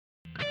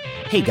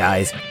Hey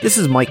guys, this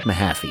is Mike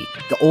Mahaffey,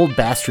 the old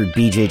bastard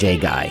BJJ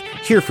guy,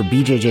 here for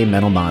BJJ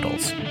Mental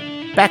Models.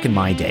 Back in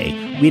my day,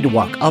 we had to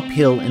walk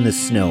uphill in the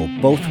snow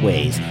both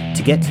ways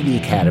to get to the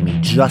academy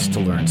just to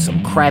learn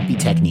some crappy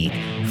technique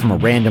from a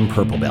random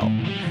purple belt.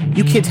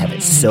 You kids have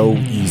it so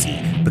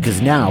easy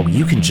because now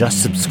you can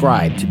just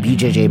subscribe to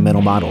BJJ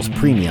Mental Models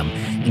Premium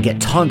and get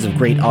tons of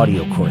great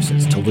audio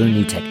courses to learn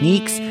new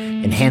techniques,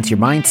 enhance your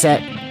mindset,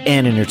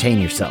 and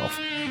entertain yourself.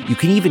 You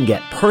can even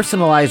get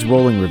personalized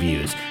rolling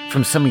reviews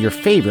from some of your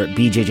favorite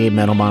BJJ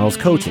Mental Models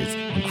coaches,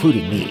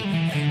 including me.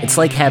 It's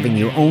like having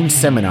your own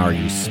seminar,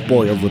 you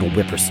spoiled little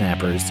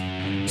whippersnappers.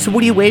 So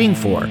what are you waiting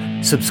for?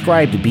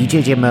 Subscribe to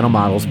BJJ Mental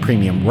Models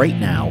Premium right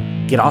now,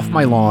 get off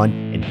my lawn,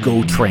 and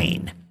go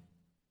train.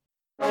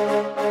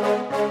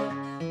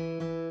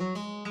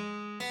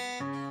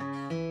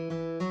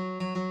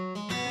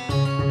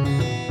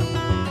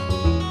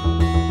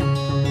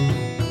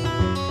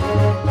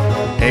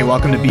 Hey,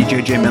 welcome to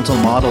BJJ Mental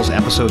Models,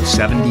 episode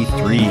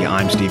 73.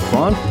 I'm Steve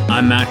Kwan.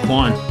 I'm Matt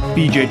Kwan.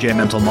 BJJ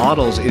Mental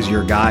Models is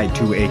your guide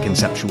to a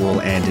conceptual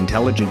and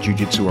intelligent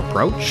jiu-jitsu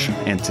approach.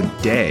 And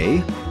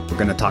today, we're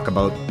going to talk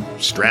about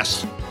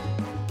stress.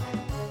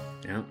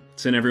 Yeah,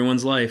 it's in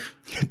everyone's life.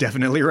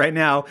 Definitely right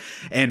now.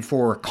 And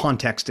for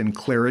context and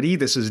clarity,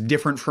 this is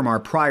different from our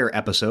prior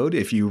episode.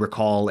 If you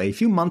recall, a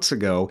few months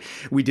ago,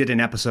 we did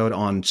an episode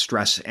on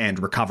stress and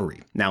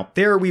recovery. Now,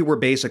 there we were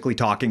basically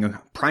talking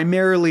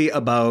primarily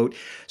about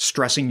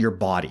stressing your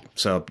body.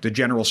 So the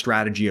general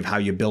strategy of how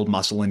you build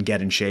muscle and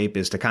get in shape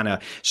is to kind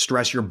of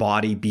stress your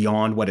body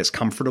beyond what it's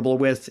comfortable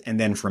with. And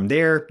then from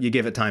there, you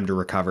give it time to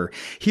recover.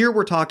 Here,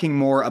 we're talking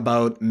more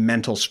about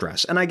mental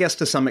stress. And I guess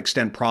to some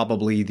extent,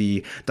 probably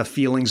the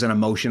feelings and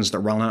emotions that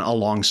run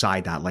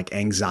alongside that, like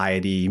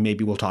anxiety.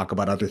 Maybe we'll talk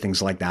about other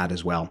things like that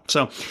as well.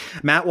 So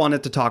Matt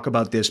wanted to talk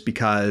about this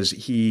because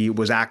he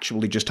was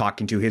actually just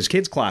talking to his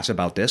kids' class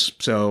about this.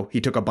 So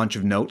he took a bunch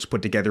of notes,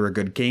 put together a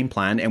good game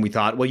plan, and we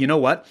thought, well, you know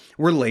what?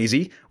 We're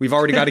lazy. We've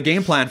already got a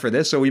game plan for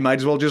this, so we might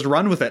as well just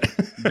run with it.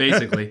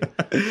 Basically.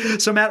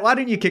 So Matt, why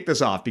don't you kick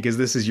this off? Because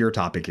this is your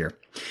topic here.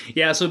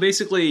 Yeah, so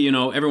basically,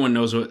 everyone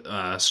knows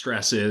what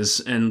stress is.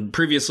 And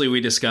previously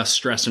we discussed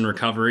stress and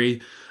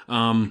recovery,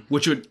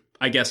 which would,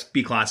 I guess,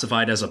 be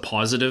classified as a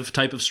positive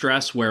type of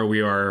stress where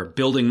we are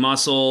building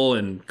muscle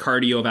and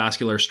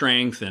cardiovascular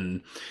strength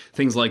and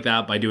things like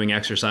that by doing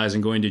exercise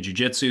and going to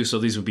jiu-jitsu. So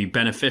these would be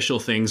beneficial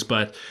things,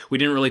 but we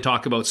didn't really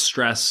talk about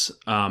stress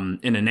in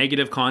a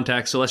negative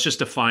context. So let's just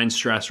define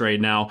stress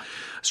right now.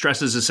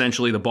 Stress is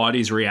essentially the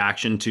body's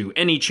reaction to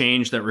any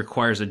change that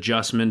requires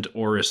adjustment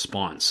or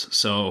response.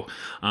 So,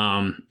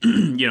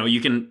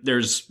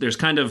 there's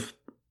kind of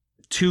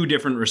two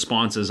different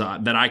responses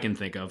that I can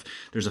think of.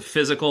 There's a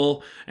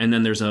physical and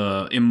then there's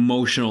a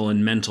emotional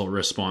and mental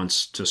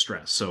response to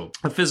stress. So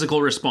a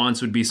physical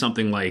response would be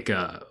something like,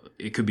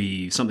 it could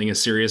be something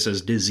as serious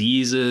as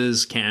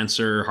diseases,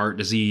 cancer, heart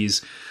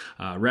disease,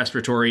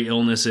 respiratory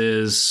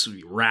illnesses,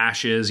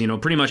 rashes,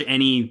 pretty much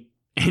any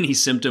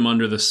symptom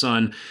under the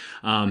sun,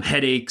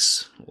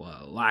 headaches,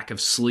 lack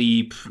of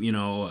sleep,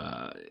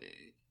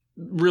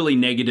 really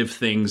negative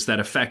things that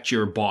affect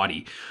your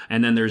body.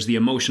 And then there's the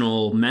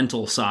emotional,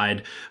 mental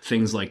side,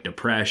 things like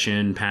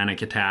depression,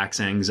 panic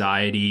attacks,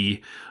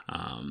 anxiety.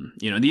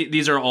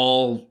 These are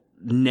all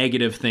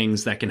negative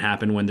things that can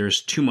happen when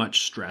there's too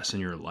much stress in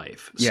your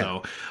life.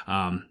 Yeah.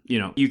 So,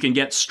 you can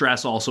get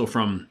stress also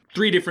from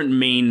three different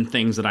main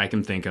things that I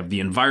can think of: the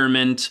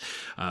environment,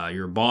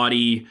 your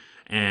body,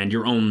 and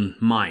your own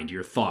mind,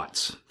 your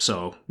thoughts.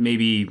 So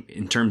maybe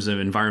in terms of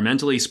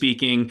environmentally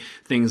speaking,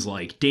 things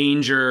like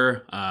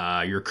danger,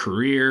 your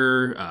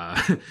career,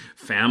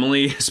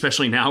 family,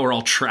 especially now we're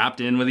all trapped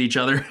in with each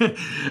other.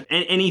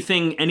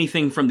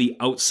 anything from the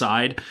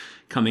outside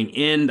coming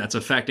in that's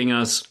affecting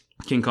us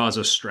can cause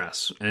us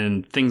stress.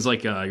 And things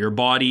like your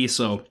body,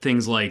 so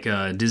things like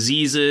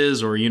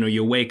diseases, or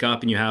you wake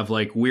up and you have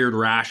like weird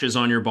rashes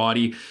on your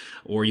body,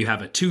 or you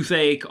have a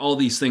toothache. All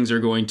these things are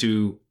going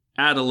to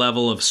add a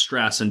level of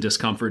stress and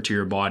discomfort to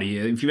your body.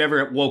 If you've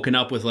ever woken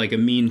up with like a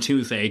mean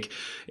toothache,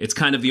 it's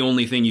kind of the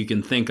only thing you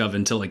can think of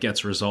until it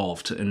gets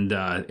resolved. And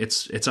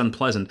it's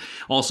unpleasant.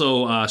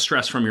 Also,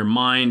 stress from your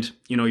mind,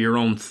 your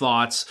own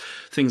thoughts,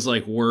 things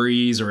like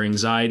worries or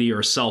anxiety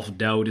or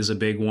self-doubt is a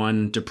big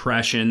one.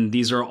 Depression.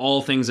 These are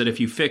all things that if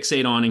you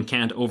fixate on and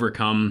can't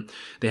overcome,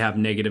 they have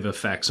negative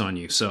effects on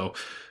you. So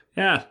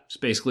yeah, it's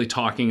basically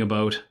talking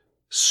about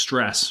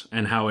stress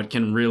and how it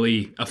can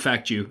really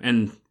affect you.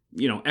 And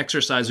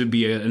exercise would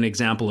be an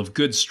example of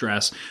good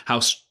stress,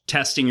 how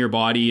testing your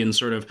body and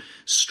sort of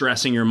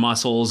stressing your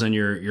muscles and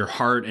your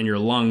heart and your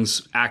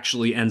lungs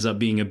actually ends up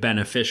being a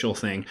beneficial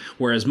thing.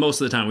 Whereas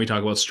most of the time we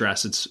talk about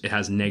stress, it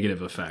has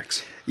negative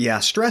effects. Yeah,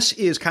 stress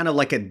is kind of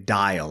like a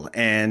dial,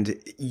 and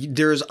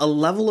there's a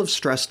level of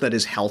stress that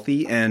is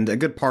healthy, and a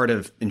good part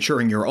of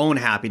ensuring your own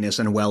happiness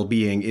and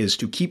well-being is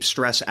to keep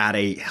stress at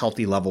a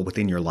healthy level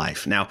within your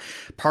life. Now,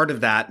 part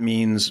of that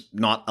means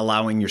not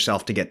allowing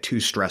yourself to get too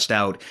stressed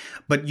out,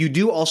 but you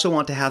do also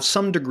want to have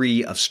some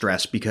degree of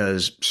stress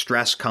because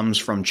stress comes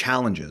from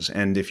challenges.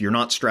 And if you're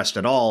not stressed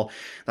at all,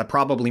 that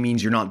probably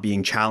means you're not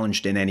being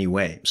challenged in any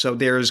way. So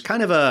there's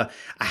kind of a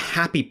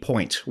happy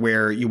point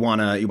where you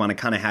want to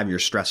kind of have your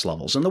stress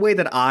levels. And the way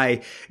that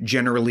I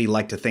generally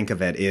like to think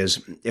of it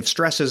is, if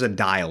stress is a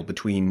dial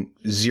between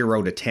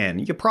 0 to 10,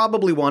 you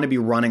probably want to be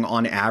running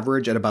on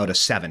average at about a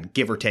 7,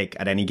 give or take,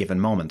 at any given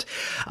moment.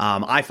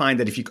 I find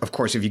that if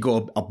you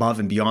go above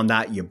and beyond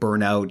that, you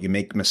burn out, you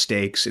make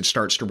mistakes, it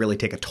starts to really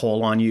take a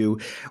toll on you.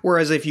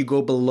 Whereas if you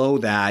go below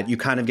that, you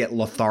kind of get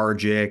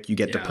lethargic, you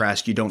get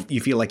depressed, you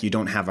feel like you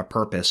don't have a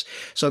purpose.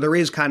 So there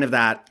is kind of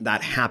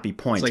that happy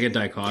point. It's like a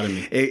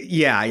dichotomy.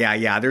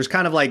 Yeah. There's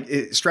kind of like,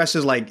 stress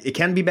is like, it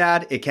can be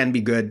bad, it can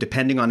be good,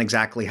 depending on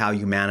exactly how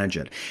you manage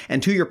it.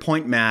 And to your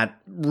point, Matt,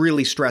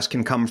 really stress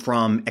can come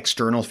from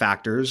external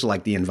factors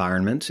like the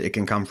environment. It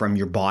can come from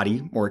your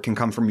body, or it can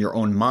come from your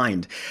own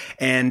mind.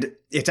 And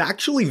it's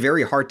actually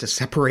very hard to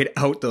separate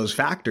out those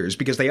factors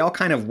because they all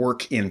kind of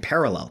work in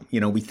parallel. You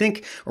know, we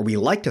think, or we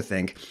like to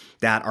think,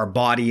 that our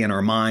body and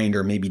our mind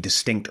are maybe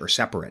distinct or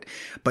separate.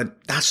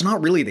 But that's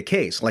not really the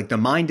case. Like, the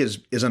mind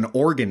is an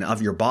organ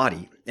of your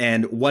body,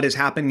 and what is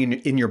happening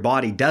in your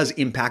body does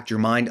impact your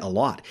mind a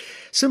lot.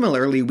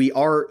 Similarly, we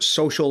are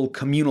social,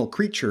 communal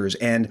creatures,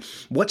 and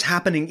what's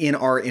happening in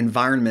our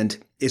environment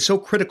is so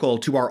critical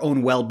to our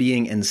own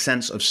well-being and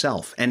sense of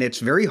self. And it's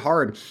very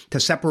hard to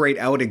separate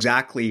out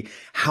exactly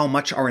how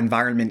much our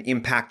environment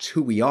impacts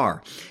who we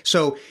are.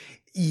 So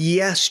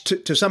yes,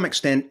 to some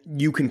extent,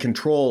 you can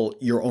control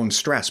your own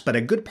stress, but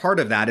a good part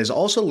of that is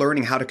also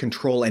learning how to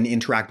control and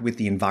interact with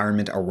the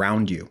environment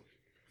around you.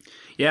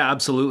 Yeah,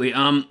 absolutely.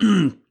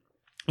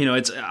 You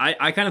know,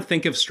 I kind of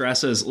think of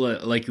stress as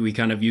like we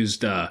kind of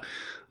used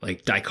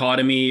like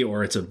dichotomy,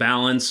 or it's a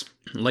balance.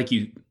 Like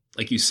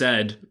you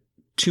said,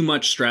 too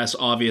much stress,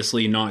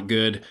 obviously not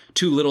good.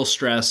 Too little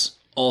stress,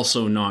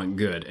 also not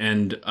good.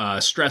 And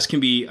stress can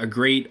be a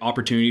great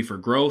opportunity for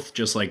growth,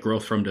 just like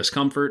growth from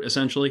discomfort,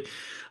 essentially.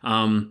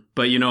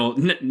 But, you know,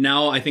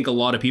 now I think a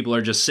lot of people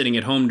are just sitting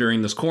at home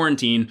during this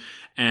quarantine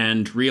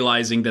and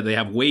realizing that they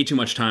have way too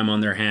much time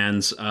on their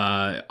hands,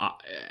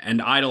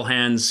 and idle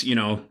hands, you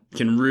know,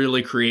 can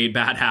really create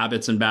bad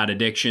habits and bad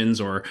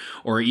addictions, or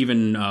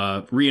even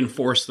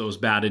reinforce those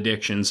bad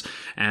addictions.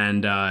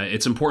 And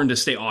it's important to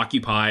stay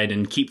occupied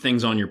and keep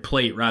things on your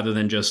plate rather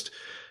than just,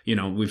 you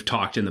know, we've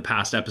talked in the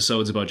past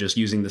episodes about just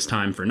using this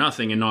time for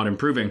nothing and not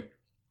improving.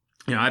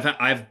 You know,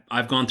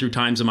 I've gone through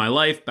times in my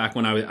life back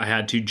when I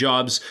had 2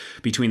 jobs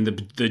between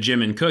the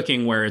gym and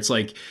cooking, where it's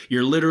like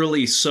you're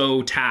literally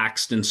so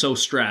taxed and so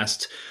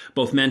stressed,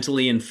 both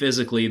mentally and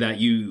physically, that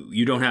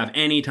you don't have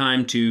any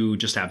time to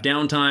just have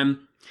downtime,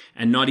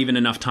 and not even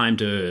enough time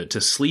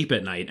to sleep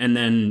at night. And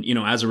then, you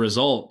know, as a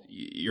result,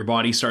 your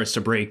body starts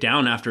to break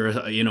down after,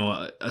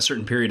 a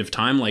certain period of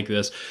time like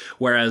this.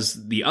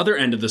 Whereas the other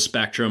end of the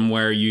spectrum,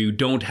 where you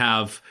don't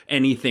have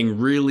anything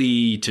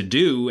really to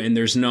do, and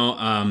there's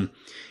no,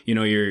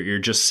 you're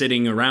just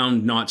sitting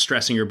around not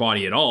stressing your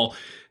body at all,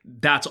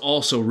 that's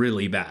also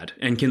really bad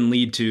and can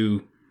lead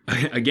to,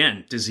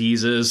 again,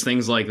 diseases,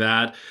 things like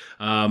that.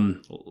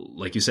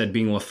 Like you said,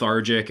 being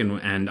lethargic and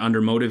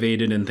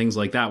undermotivated and things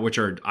like that, which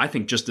are, I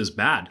think, just as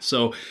bad.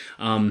 So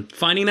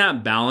finding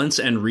that balance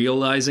and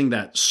realizing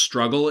that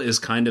struggle is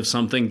kind of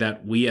something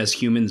that we as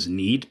humans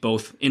need,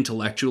 both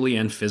intellectually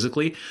and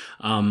physically.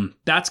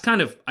 That's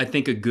kind of, I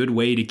think, a good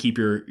way to keep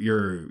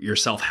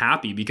yourself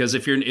happy, because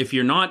if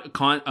you're not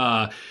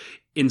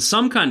in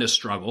some kind of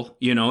struggle,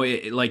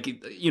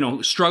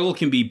 struggle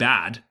can be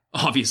bad.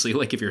 Obviously,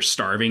 like if you're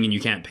starving and you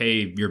can't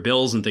pay your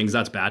bills and things,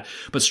 that's bad.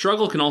 But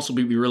struggle can also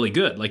be really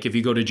good. Like if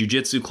you go to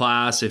jiu-jitsu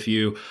class, if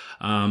you,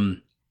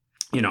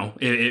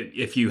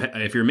 if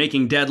you're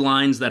making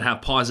deadlines that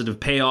have positive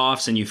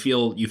payoffs, and you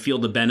feel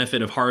the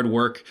benefit of hard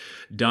work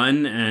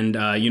done, and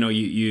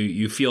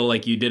you feel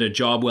like you did a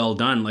job well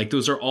done. Like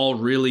those are all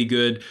really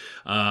good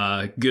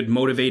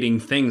motivating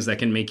things that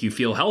can make you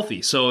feel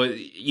healthy. So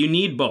you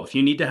need both.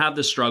 You need to have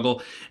the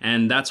struggle,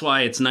 and that's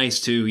why it's nice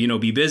to,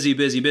 be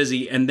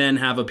busy, and then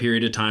have a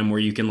period of time where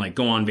you can like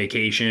go on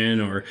vacation,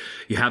 or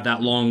you have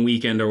that long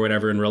weekend or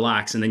whatever and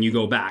relax, and then you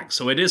go back.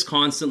 So it is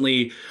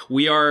constantly,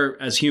 we are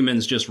as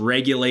humans just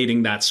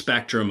regulating that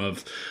spectrum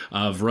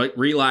of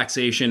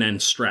relaxation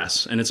and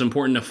stress. And it's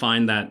important to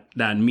find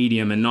that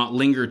medium and not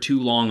linger too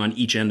long on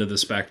each end of the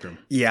spectrum.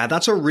 Yeah,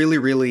 that's a really,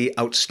 really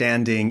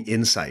outstanding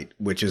insight,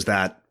 which is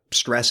that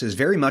stress is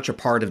very much a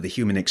part of the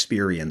human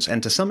experience.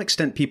 And to some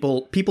extent,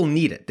 people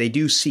need it. They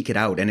do seek it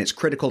out, and it's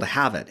critical to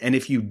have it. And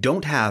if you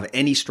don't have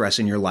any stress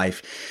in your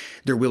life,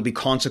 there will be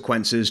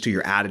consequences to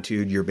your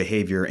attitude, your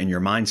behavior, and your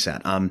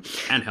mindset.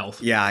 And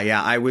health. Yeah.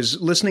 I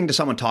was listening to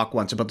someone talk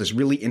once about this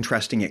really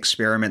interesting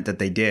experiment that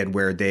they did,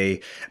 where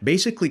they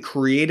basically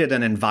created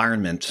an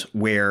environment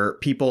where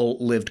people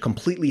lived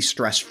completely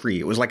stress-free.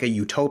 It was like a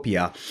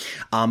utopia,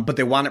 but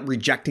they wound up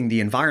rejecting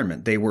the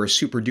environment. They were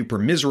super duper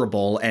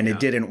miserable, and it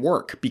didn't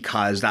work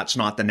because that's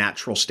not the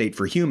natural state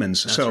for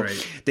humans. That's so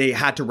right. They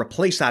had to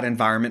replace that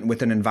environment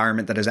with an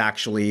environment that is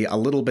actually a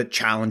little bit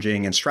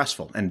challenging and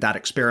stressful. And that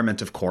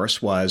experiment, of course,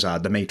 was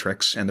The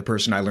Matrix, and the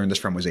person I learned this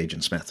from was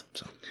Agent Smith.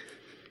 So,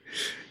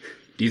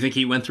 Do you think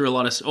he went through a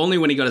lot of, only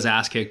when he got his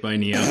ass kicked by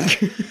Neo?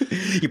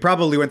 He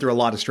probably went through a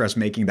lot of stress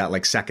making that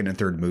like second and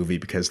third movie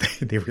because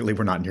they really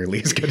were not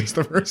nearly as good as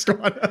the first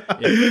one.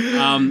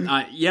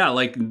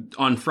 Like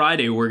on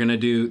Friday, we're going to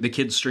do the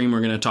kids stream. We're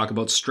going to talk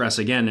about stress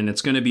again. And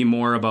it's going to be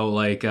more about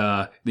like,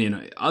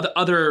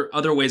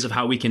 other ways of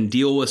how we can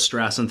deal with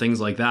stress and things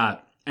like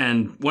that.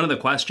 And one of the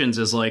questions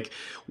is like,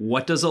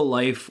 what does a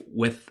life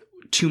with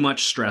too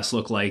much stress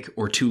look like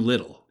or too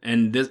little?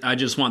 And this, I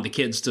just want the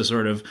kids to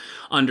sort of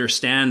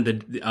understand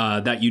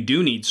that you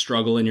do need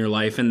struggle in your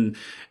life. And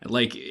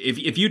like,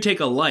 if you take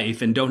a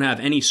life and don't have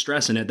any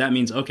stress in it, that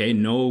means, okay,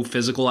 no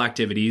physical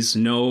activities,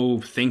 no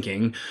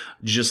thinking,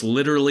 just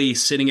literally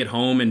sitting at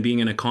home and being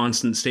in a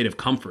constant state of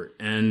comfort.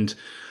 And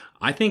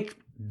I think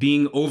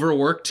being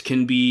overworked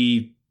can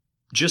be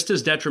just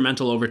as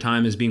detrimental over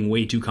time as being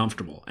way too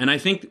comfortable. And I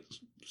think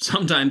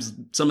sometimes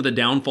some of the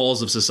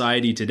downfalls of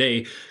society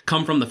today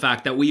come from the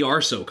fact that we are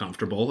so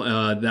comfortable,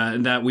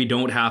 that we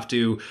don't have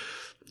to,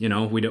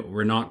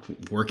 we're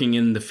not working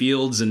in the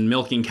fields and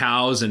milking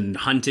cows and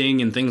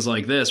hunting and things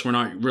like this. We're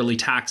not really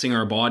taxing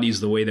our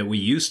bodies the way that we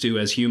used to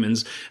as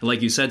humans. And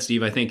like you said,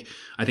 Steve, I think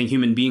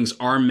human beings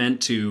are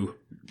meant to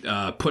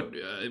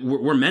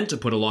we're meant to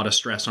put a lot of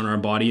stress on our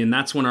body, and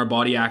that's when our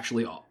body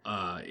actually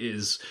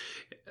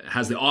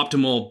has the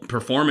optimal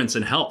performance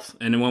and health.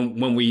 And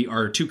when we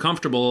are too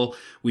comfortable,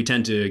 we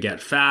tend to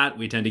get fat,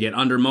 we tend to get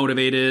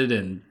undermotivated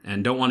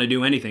and don't want to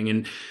do anything.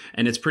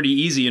 And it's pretty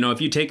easy, if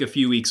you take a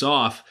few weeks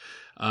off,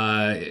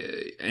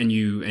 and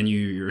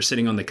you're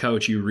sitting on the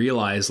couch, you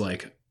realize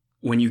like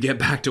when you get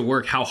back to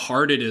work, how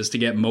hard it is to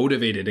get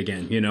motivated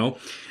again,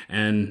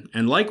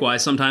 and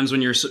likewise, sometimes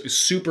when you're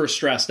super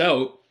stressed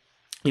out,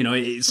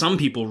 some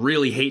people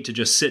really hate to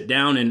just sit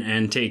down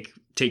and take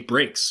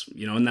breaks,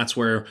 and that's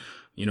where,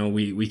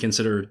 we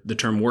consider the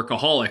term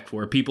workaholic,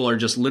 where people are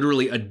just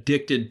literally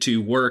addicted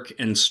to work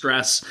and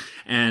stress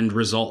and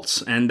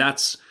results. And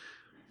that's,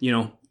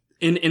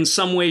 in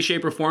some way,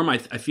 shape, or form, I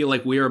feel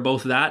like we are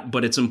both that,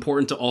 but it's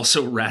important to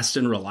also rest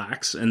and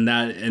relax. And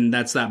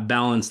that's that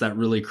balance that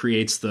really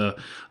creates the,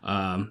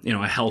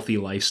 a healthy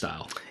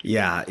lifestyle.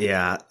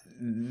 Yeah.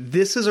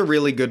 This is a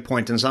really good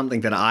point and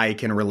something that I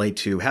can relate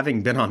to,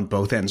 having been on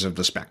both ends of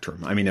the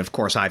spectrum. I mean, of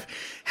course, I've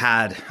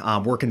had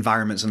work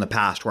environments in the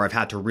past where I've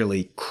had to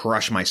really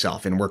crush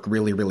myself and work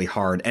really, really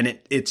hard. And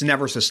it's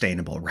never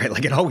sustainable, right?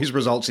 Like it always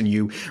results in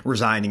you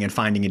resigning and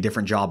finding a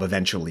different job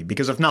eventually.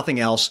 Because if nothing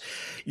else,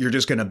 you're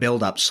just going to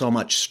build up so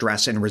much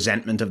stress and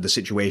resentment of the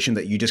situation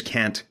that you just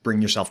can't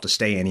bring yourself to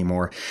stay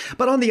anymore.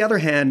 But on the other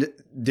hand,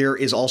 there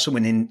is also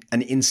an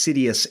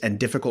insidious and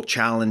difficult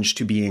challenge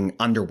to being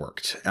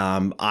underworked.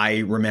 I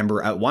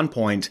remember at one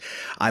point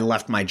I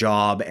left my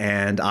job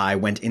and I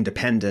went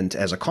independent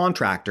as a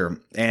contractor,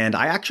 and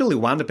I actually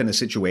wound up in a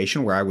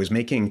situation where I was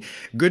making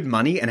good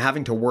money and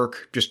having to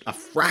work just a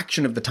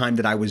fraction of the time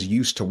that I was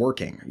used to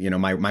working.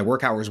 My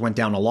work hours went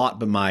down a lot,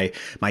 but my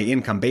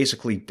income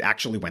basically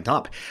actually went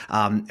up.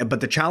 But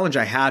the challenge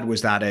I had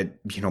was that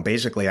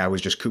basically I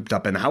was just cooped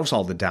up in the house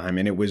all the time,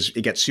 and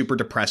it gets super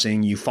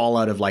depressing. You fall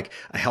out of like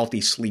a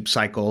healthy sleep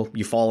cycle.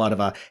 You fall out of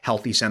a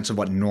healthy sense of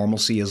what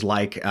normalcy is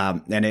like.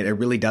 And it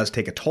really does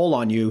take a toll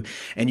on you,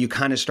 and you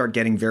kind of start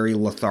getting very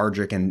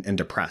lethargic and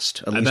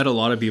depressed. I bet a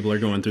lot of people are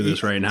going through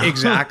this right now.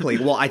 Exactly.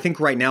 Well, I think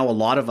right now a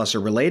lot of us are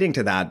relating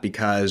to that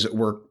because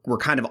we're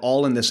kind of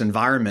all in this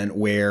environment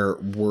where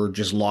we're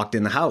just locked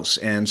in the house.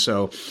 And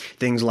so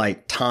things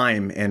like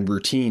time and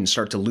routine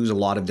start to lose a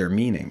lot of their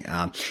meaning.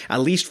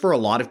 At least for a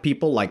lot of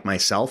people like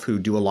myself who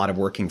do a lot of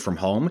working from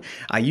home,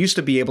 I used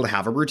to be able to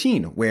have a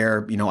routine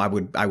where,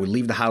 I would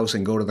leave the house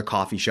and go to the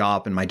coffee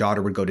shop, and my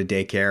daughter would go to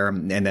daycare,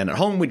 and then at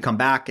home we'd come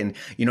back, and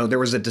there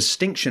was a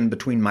distinction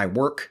between my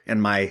work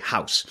and my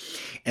house.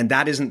 And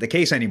that isn't the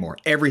case anymore.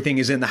 Everything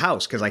is in the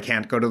house because I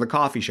can't go to the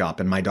coffee shop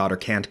and my daughter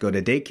can't go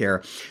to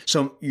daycare.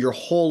 So your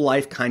whole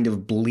life kind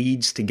of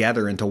bleeds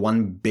together into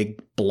one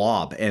big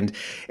blob. And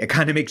it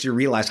kind of makes you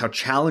realize how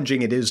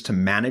challenging it is to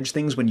manage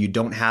things when you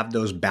don't have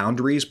those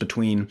boundaries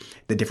between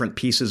the different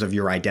pieces of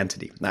your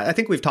identity. I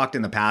think we've talked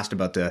in the past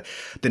about the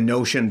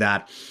notion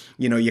that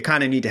you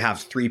kind of need to have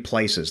three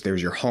places.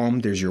 There's your home,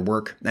 there's your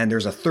work, and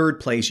there's a third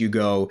place you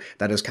go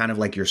that is kind of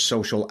like your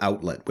social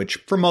outlet, which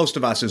for most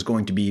of us is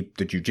going to be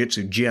the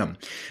jiu-jitsu gym.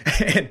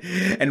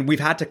 And we've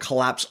had to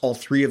collapse all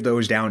three of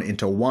those down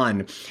into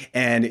one.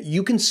 And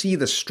you can see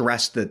the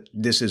stress that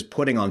this is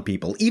putting on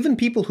people, even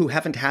people who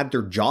haven't had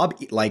their job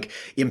like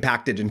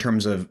impacted in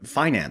terms of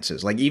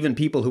finances. Like even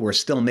people who are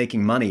still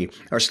making money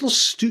are still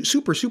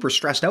super, super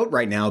stressed out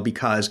right now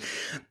because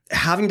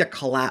having to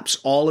collapse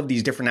all of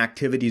these different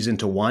activities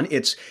into one,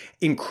 it's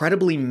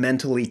incredibly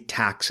mentally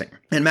taxing.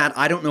 And Matt,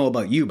 I don't know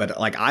about you, but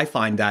like I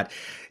find that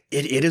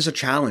It is a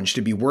challenge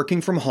to be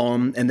working from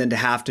home and then to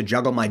have to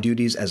juggle my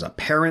duties as a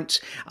parent,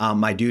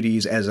 my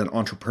duties as an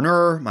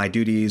entrepreneur, my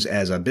duties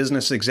as a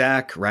business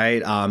exec,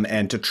 right?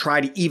 And to try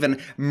to even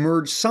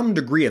merge some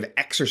degree of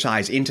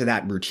exercise into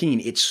that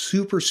routine. It's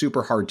super,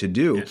 super hard to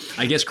do. Yeah.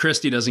 I guess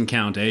Christy doesn't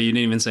count, eh? You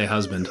didn't even say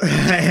husband.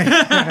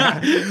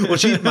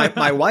 Well,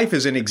 my wife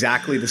is in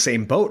exactly the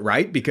same boat,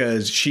 right?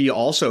 Because she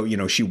also,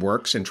 she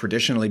works, and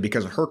traditionally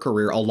because of her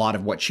career, a lot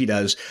of what she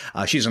does,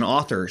 she's an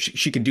author.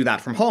 She can do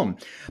that from home,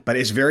 but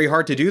it's very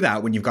hard to do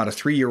that when you've got a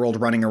 3-year-old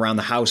running around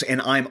the house,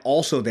 and I'm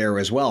also there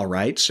as well,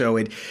 right? So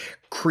it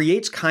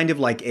creates kind of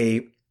like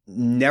a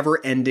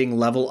never-ending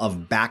level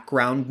of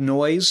background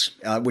noise,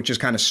 which is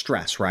kind of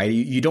stress, right?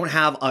 You don't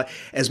have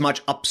as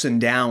much ups and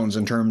downs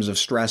in terms of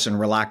stress and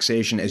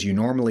relaxation as you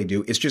normally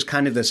do. It's just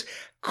kind of this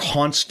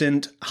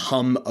constant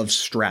hum of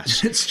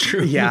stress. It's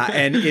true. Yeah,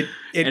 and it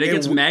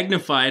gets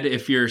magnified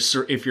if you're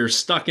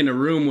stuck in a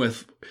room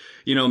with,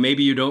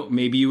 maybe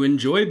you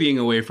enjoy being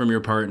away from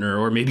your partner,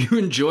 or maybe you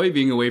enjoy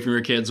being away from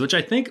your kids, which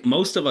I think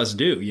most of us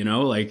do,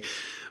 like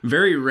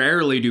very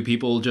rarely do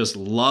people just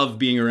love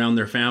being around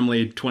their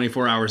family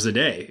 24 hours a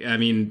day. I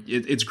mean,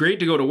 it's great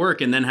to go to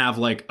work and then have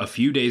like a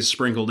few days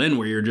sprinkled in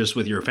where you're just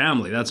with your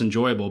family. That's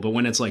enjoyable. But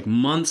when it's like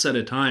months at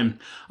a time,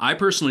 I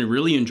personally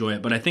really enjoy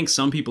it. But I think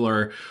some people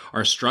are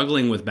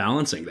struggling with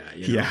balancing that.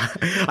 Yeah,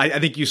 I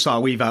think you saw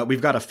we've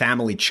got a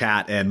family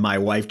chat, and my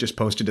wife just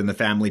posted in the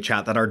family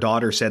chat that our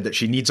daughter said that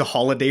she needs a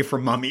holiday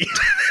from mommy,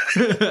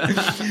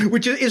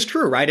 which is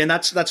true, right? And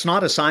that's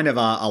not a sign of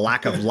a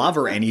lack of love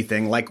or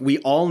anything. Like, we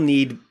all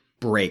need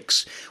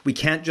breaks. We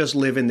can't just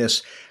live in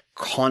this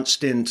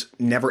constant,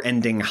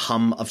 never-ending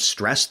hum of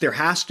stress. There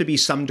has to be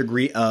some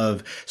degree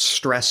of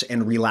stress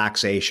and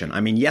relaxation. I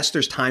mean, yes,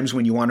 there's times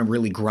when you want to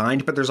really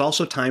grind, but there's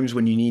also times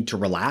when you need to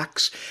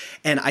relax.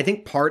 And I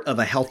think part of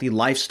a healthy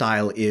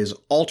lifestyle is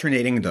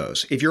alternating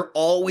those. If you're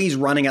always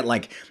running at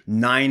like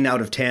 9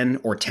 out of 10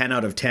 or 10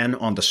 out of 10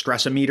 on the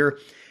stress-o-meter,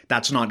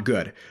 that's not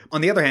good.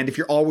 On the other hand, if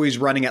you're always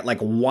running at like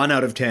 1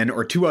 out of 10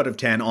 or 2 out of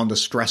 10 on the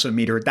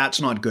stress-o-meter,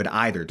 that's not good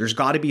either. There's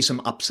got to be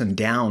some ups and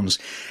downs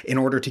in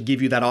order to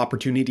give you that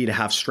opportunity to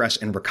have stress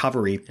and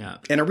recovery. Yeah.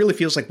 And it really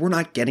feels like we're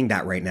not getting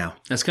that right now.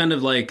 That's kind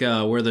of like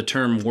where the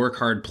term work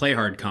hard, play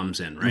hard comes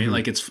in, right? Mm-hmm.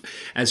 Like,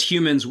 as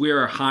humans, we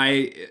are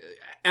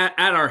at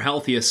our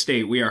healthiest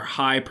state, we are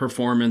high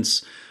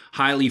performance,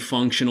 highly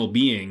functional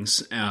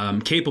beings,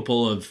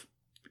 capable of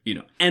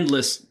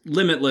endless,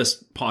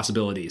 limitless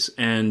possibilities.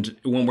 And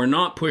when we're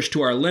not pushed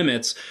to our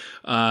limits,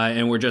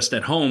 and we're just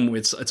at home,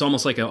 it's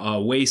almost like a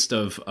waste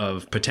of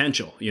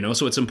potential,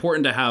 So it's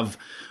important to have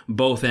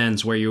both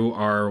ends, where you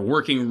are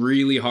working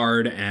really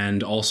hard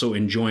and also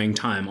enjoying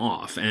time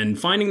off. And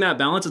finding that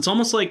balance, it's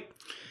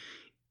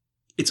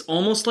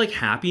almost like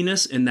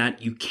happiness, in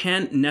that you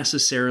can't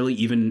necessarily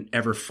even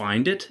ever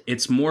find it.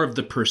 It's more of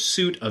the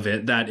pursuit of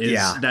it that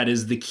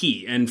is the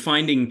key. And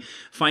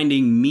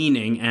finding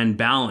meaning and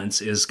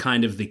balance is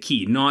kind of the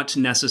key, not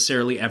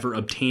necessarily ever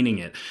obtaining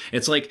it.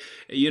 It's like,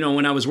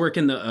 when I was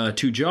working the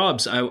 2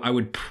 jobs, I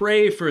would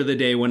pray for the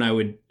day when I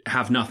would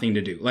have nothing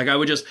to do. Like,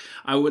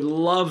 I would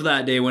love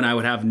that day when I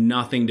would have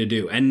nothing to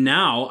do. And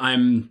now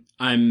I'm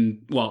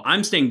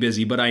staying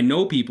busy, but I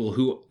know people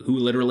who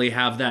literally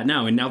have that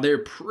now, and now they're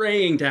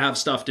praying to have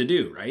stuff to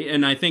do, right?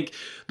 And I think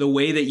the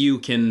way that you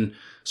can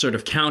sort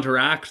of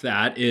counteract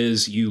that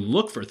is you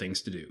look for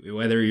things to do,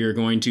 whether you're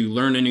going to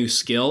learn a new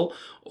skill,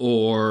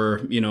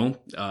 or,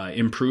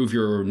 improve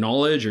your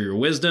knowledge or your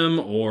wisdom,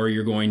 or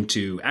you're going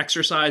to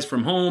exercise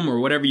from home, or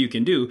whatever you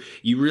can do.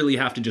 You really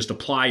have to just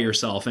apply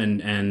yourself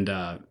and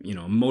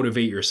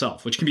motivate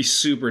yourself, which can be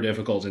super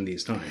difficult in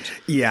these times.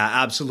 Yeah,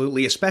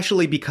 absolutely.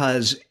 Especially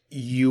because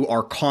you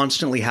are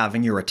constantly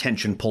having your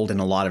attention pulled in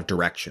a lot of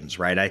directions,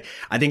 right?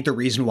 I think the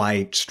reason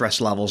why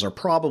stress levels are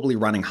probably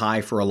running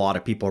high for a lot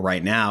of people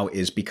right now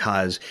is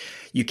because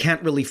you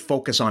can't really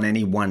focus on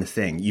any one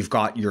thing. You've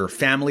got your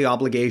family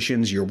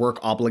obligations, your work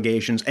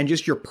obligations, and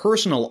just your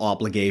personal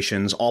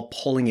obligations all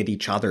pulling at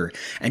each other,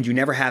 and you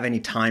never have any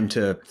time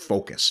to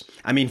focus.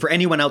 I mean, for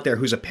anyone out there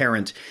who's a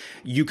parent,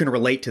 you can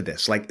relate to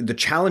this. Like, the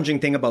challenging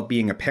thing about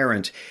being a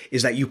parent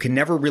is that you can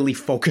never really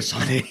focus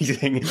on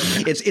anything.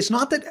 It's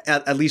not that,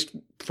 at least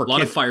for a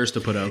lot of fires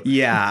to put out.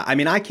 Yeah. I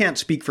mean, I can't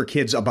speak for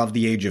kids above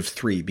the age of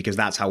 3 because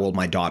that's how old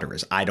my daughter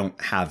is. I don't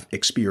have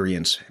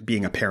experience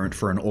being a parent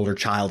for an older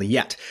child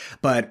yet.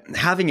 But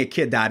having a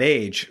kid that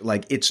age,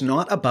 like, it's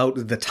not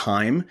about the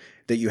time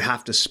that you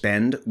have to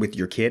spend with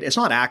your kid. It's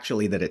not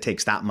actually that it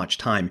takes that much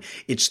time.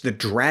 It's the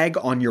drag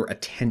on your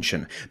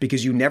attention,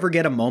 because you never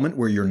get a moment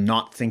where you're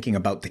not thinking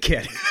about the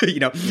kid.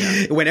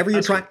 Whenever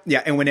you're trying,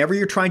 and whenever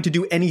you're trying to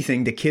do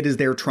anything, the kid is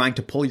there trying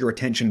to pull your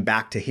attention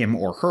back to him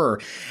or her.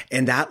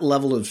 And that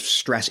level of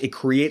stress, it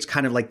creates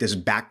kind of like this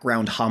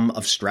background hum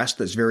of stress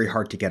that's very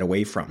hard to get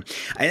away from.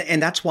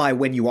 And that's why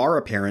when you are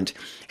a parent,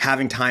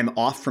 having time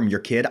off from your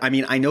kid, I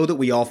mean, I know that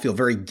we all feel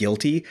very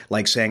guilty,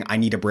 like saying, I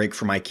need a break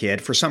for my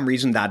kid. For some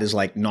reason, that is like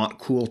like not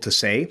cool to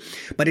say,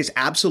 but it's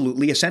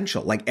absolutely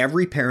essential. Like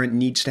every parent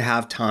needs to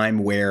have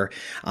time where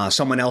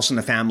someone else in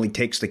the family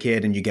takes the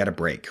kid and you get a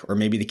break, or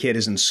maybe the kid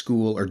is in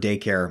school or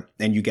daycare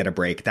and you get a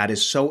break. That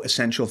is so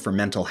essential for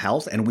mental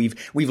health, and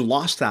we've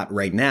lost that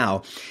right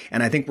now,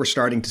 and I think we're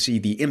starting to see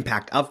the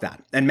impact of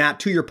that. And Matt,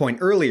 to your point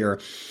earlier,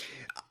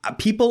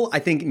 people, I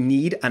think,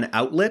 need an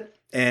outlet,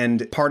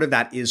 and part of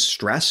that is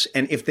stress.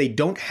 And if they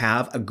don't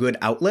have a good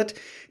outlet,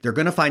 they're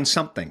going to find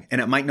something,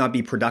 and it might not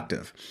be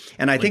productive.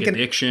 And I think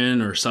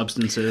addiction or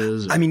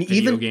substances, or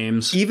video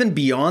games. Even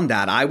beyond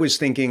that, I was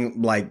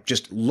thinking, like,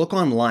 just look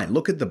online,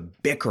 look at the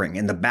bickering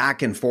and the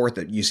back and forth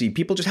that you see,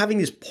 people just having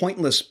these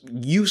pointless,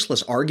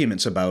 useless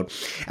arguments about.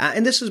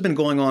 And this has been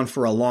going on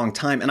for a long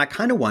time. And I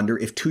kind of wonder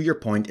if, to your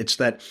point, it's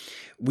that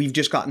we've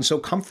just gotten so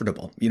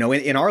comfortable. You know,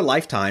 in our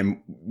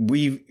lifetime,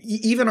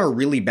 even our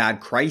really bad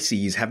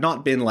crises have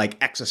not been like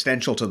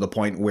existential to the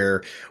point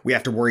where we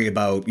have to worry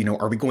about, you know,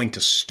 are we going to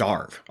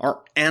starve?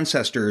 Our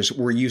ancestors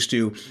were used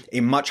to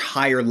a much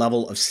higher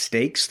level of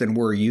stakes than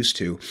we're used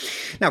to.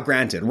 Now,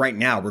 granted, right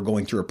now we're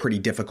going through a pretty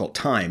difficult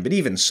time, but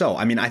even so,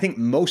 I mean, I think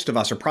most of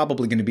us are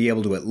probably going to be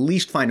able to at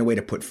least find a way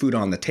to put food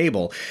on the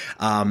table.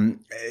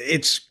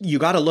 You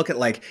got to look at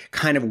like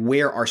kind of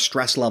where our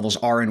stress levels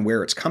are and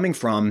where it's coming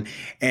from.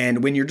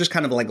 And when you're just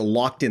kind of like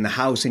locked in the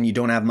house and you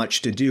don't have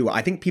much to do,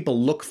 I think people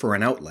look for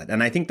an outlet.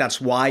 And I think that's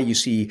why you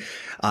see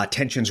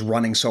tensions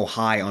running so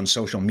high on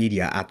social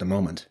media at the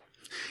moment.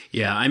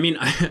 Yeah, I mean,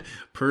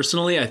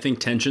 personally, I think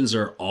tensions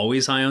are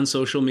always high on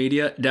social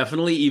media.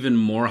 Definitely even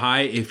more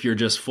high if you're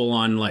just full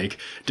on like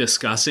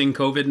discussing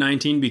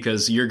COVID-19,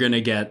 because you're going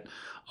to get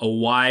a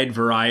wide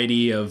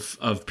variety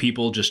of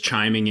people just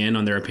chiming in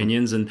on their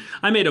opinions. And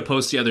I made a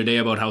post the other day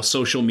about how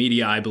social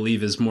media, I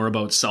believe, is more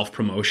about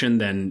self-promotion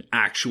than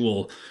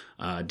actual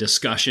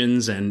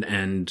discussions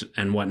and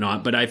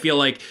whatnot. But I feel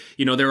like,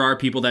 you know, there are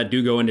people that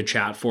do go into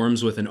chat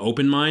forums with an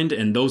open mind,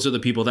 and those are the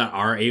people that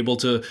are able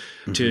to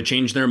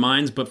change their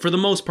minds. But for the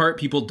most part,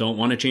 people don't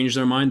want to change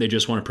their mind. They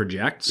just want to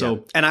project. So,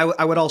 yeah. And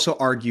I would also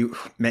argue,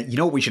 man, you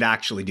know what we should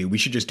actually do? We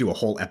should just do a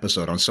whole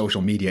episode on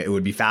social media. It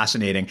would be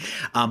fascinating.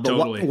 But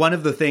totally. One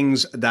of the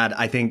things that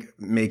I think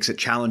makes it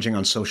challenging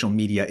on social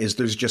media is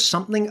there's just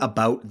something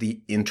about the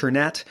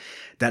internet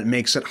that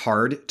makes it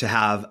hard to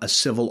have a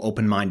civil,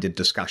 open-minded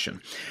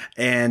discussion.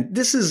 And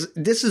this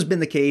has been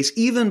the case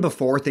even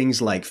before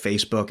things like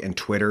Facebook and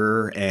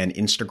Twitter and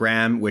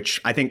Instagram, which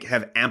I think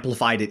have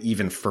amplified it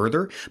even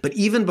further. But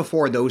even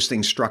before those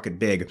things struck it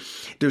big,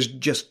 there's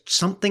just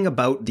something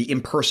about the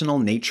impersonal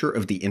nature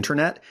of the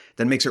internet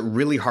that makes it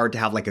really hard to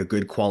have like a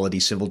good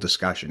quality civil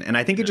discussion. And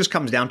I think it just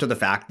comes down to the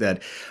fact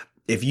that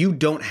if you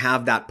don't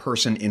have that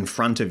person in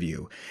front of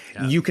you,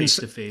 you can,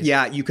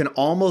 you can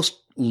almost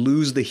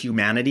lose the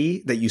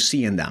humanity that you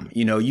see in them.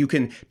 You know, you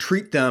can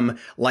treat them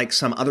like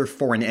some other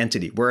foreign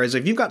entity. Whereas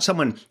if you've got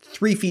someone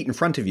 3 feet in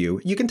front of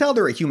you, you can tell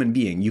they're a human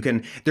being.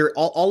 They're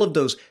all of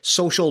those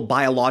social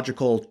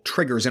biological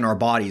triggers in our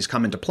bodies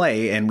come into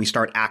play, and we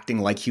start acting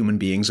like human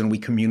beings, and we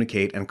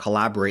communicate and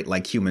collaborate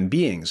like human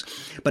beings.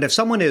 But if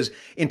someone is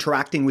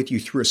interacting with you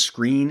through a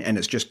screen and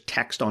it's just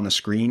text on a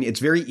screen, it's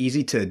very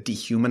easy to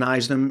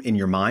dehumanize them in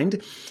your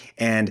mind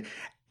and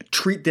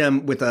treat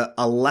them with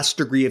a less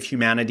degree of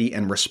humanity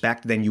and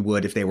respect than you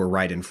would if they were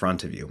right in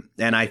front of you.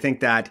 And I think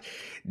that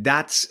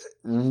that's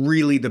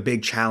really the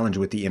big challenge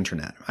with the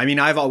internet. I mean,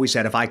 I've always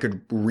said if I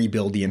could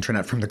rebuild the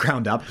internet from the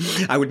ground up,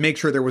 I would make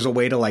sure there was a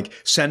way to like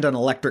send an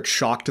electric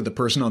shock to the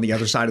person on the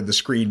other side of the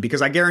screen,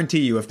 because I guarantee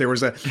you if there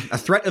was a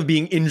threat of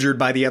being injured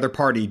by the other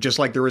party, just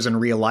like there is in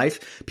real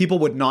life, people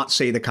would not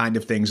say the kind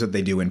of things that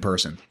they do in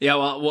person. Yeah,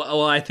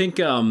 well I think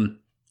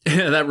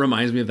that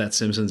reminds me of that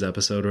Simpsons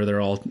episode where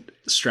they're all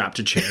strapped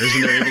to chairs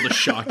and they're able to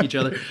shock each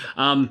other.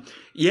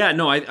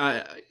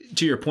 I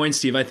to your point,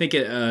 Steve, I think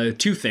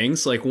two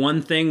things. Like,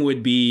 one thing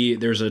would be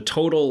there's a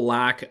total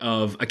lack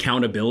of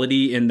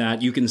accountability in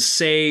that you can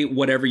say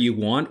whatever you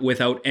want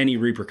without any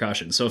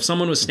repercussions. So if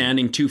someone was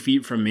standing 2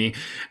 feet from me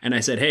and I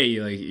said, hey,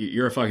 like,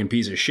 you're a fucking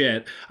piece of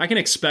shit, I can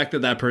expect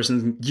that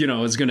person, you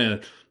know, is going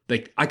to,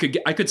 like, I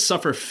could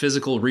suffer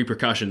physical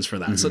repercussions for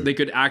that. Mm-hmm. So they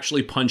could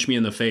actually punch me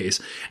in the face.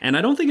 And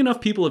I don't think enough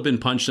people have been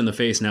punched in the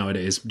face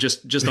nowadays,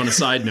 just on a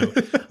side note.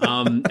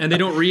 And they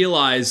don't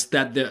realize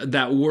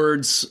that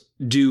words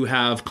do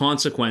have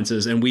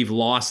consequences, and we've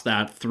lost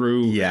that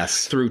through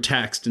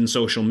text and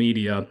social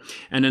media.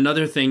 And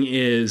another thing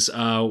is,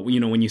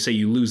 when you say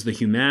you lose the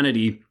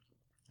humanity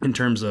in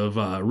terms of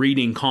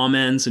reading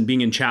comments and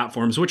being in chat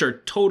forums, which are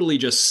totally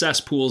just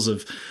cesspools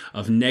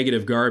of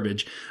negative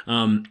garbage,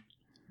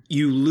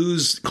 you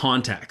lose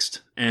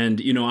context. And,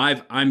 you know,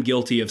 I'm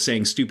guilty of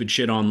saying stupid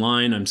shit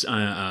online.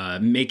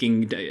 I'm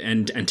making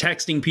and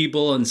texting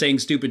people and saying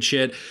stupid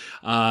shit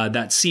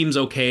that seems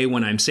okay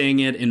when I'm saying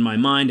it in my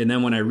mind. And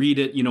then when I read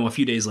it, you know, a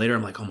few days later,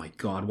 I'm like, oh my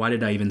God, why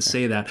did I even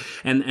say that?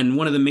 And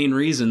one of the main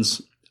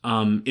reasons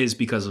is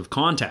because of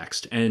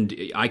context. And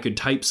I could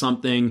type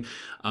something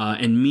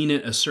and mean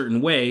it a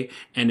certain way,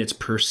 and it's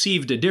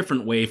perceived a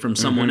different way from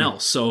someone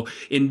else. So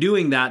in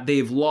doing that,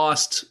 they've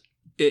lost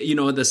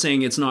the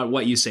saying, it's not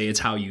what you say, it's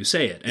how you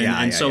say it.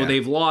 And so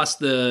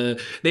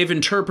they've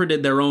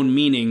interpreted their own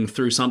meaning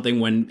through something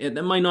when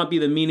that might not be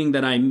the meaning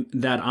that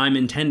I'm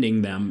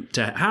intending them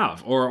to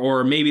have.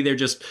 Or maybe they're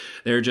just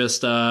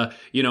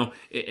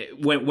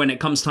when it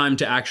comes time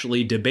to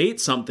actually debate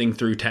something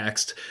through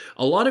text,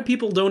 a lot of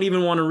people don't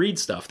even want to read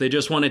stuff. They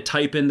just want to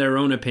type in their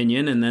own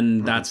opinion, and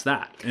then that's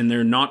that. And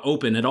they're not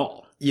open at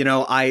all.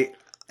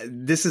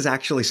 This is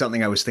actually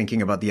something I was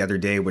thinking about the other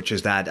day, which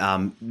is that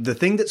the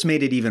thing that's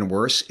made it even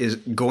worse is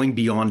going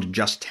beyond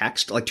just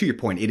text. Like, to your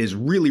point, it is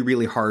really,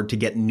 really hard to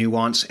get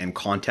nuance and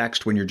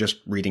context when you're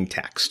just reading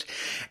text.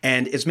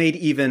 And it's made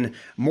even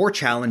more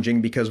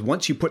challenging because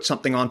once you put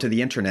something onto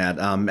the internet,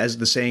 as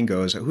the saying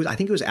goes, I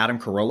think it was Adam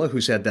Carolla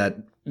who said that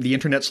the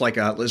internet's like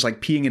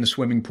peeing in a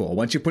swimming pool.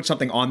 Once you put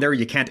something on there,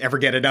 you can't ever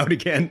get it out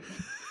again.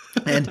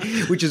 And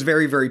which is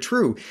very, very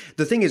true.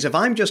 The thing is, if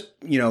I'm just,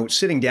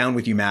 sitting down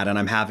with you, Matt, and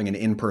I'm having an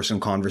in-person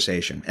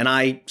conversation and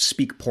I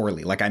speak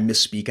poorly, like I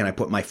misspeak and I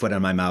put my foot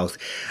in my mouth,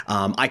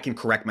 I can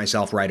correct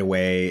myself right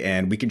away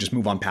and we can just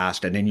move on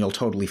past it and you'll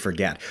totally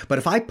forget. But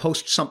if I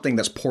post something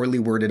that's poorly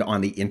worded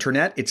on the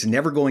internet, it's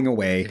never going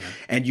away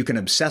and you can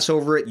obsess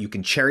over it. You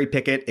can cherry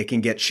pick it. It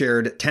can get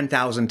shared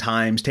 10,000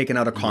 times, taken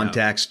out of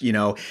context,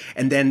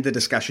 and then the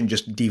discussion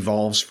just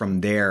devolves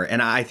from there.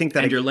 And I think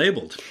that— And you're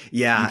labeled.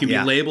 Yeah. You can be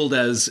labeled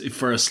as,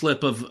 for a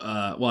slip of,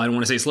 I don't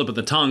want to say slip of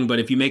the tongue, but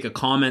if you make a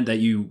comment that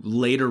you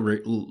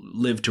later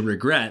live to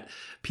regret,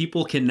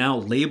 people can now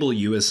label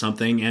you as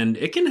something, and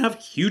it can have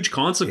huge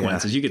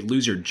consequences. You could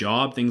lose your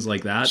job, things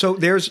like that. So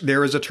there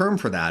is a term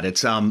for that.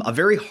 It's a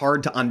very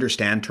hard to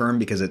understand term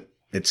because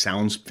it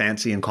sounds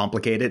fancy and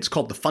complicated. It's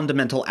called the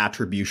fundamental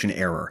attribution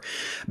error.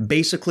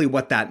 Basically,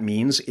 what that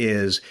means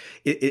is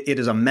it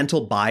is a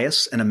mental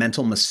bias and a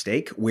mental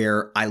mistake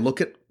where I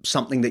look at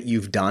something that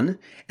you've done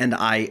and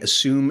I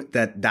assume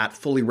that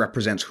fully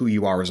represents who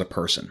you are as a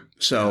person.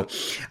 So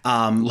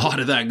a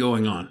lot of that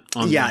going on.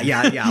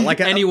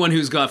 Like anyone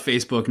who's got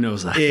Facebook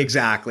knows that.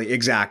 Exactly.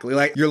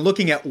 Like you're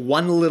looking at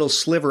one little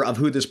sliver of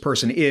who this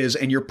person is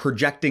and you're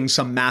projecting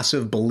some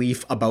massive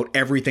belief about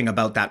everything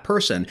about that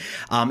person.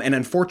 And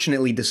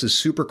unfortunately, this is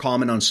super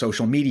common on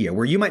social media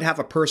where you might have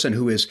a person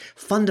who is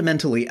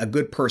fundamentally a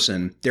good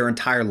person their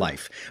entire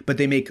life, but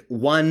they make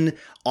one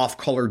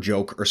off-color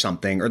joke or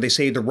something, or they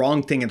say the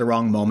wrong thing at the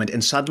wrong moment,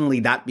 and suddenly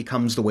that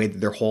becomes the way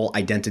that their whole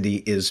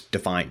identity is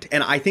defined.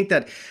 And I think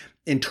that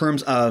in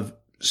terms of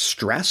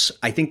stress,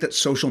 I think that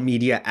social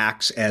media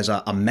acts as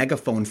a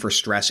megaphone for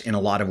stress in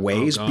a lot of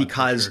ways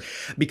because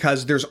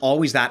there's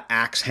always that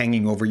axe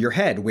hanging over your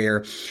head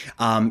where,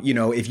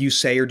 if you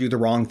say or do the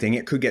wrong thing,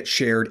 it could get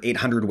shared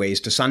 800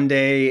 ways to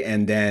Sunday.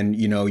 And then,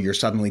 you're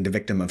suddenly the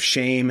victim of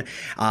shame.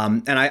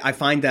 And I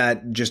find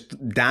that just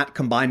that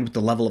combined with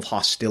the level of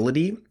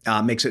hostility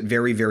makes it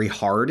very, very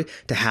hard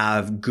to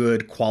have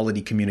good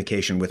quality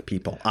communication with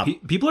people.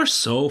 People are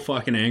so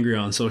fucking angry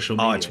on social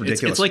media. Oh, it's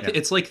ridiculous.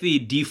 It's like the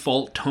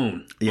default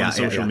tone. On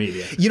social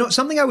media.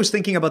 Something I was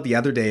thinking about the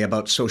other day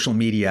about social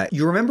media,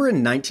 you remember in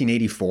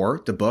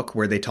 1984, the book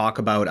where they talk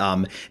about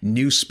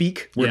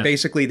Newspeak, where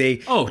basically they...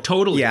 Oh,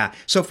 totally. Yeah.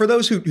 So for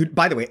those who,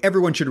 by the way,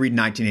 everyone should read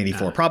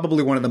 1984,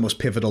 probably one of the most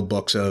pivotal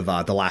books of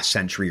the last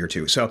century or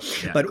two. So,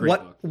 but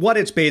what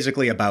it's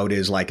basically about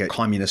is like a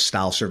communist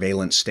style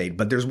surveillance state.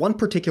 But there's one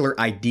particular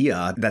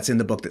idea that's in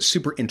the book that's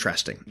super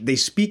interesting. They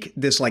speak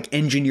this like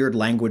engineered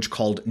language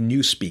called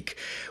Newspeak.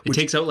 It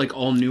takes out like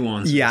all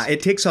nuances. Yeah,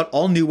 it takes out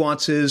all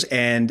nuances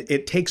and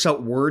it takes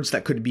out words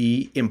that could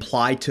be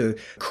implied to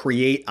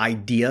create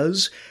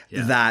ideas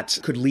that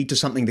could lead to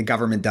something the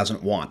government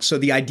doesn't want. So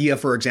the idea,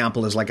 for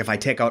example, is like if I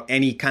take out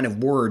any kind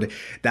of word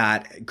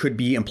that could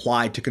be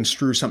implied to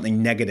construe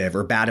something negative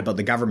or bad about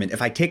the government,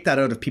 if I take that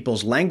out of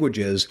people's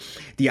languages,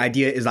 the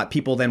idea is that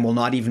people then will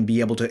not even be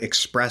able to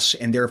express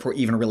and therefore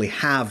even really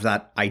have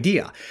that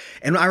idea.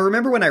 And I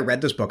remember when I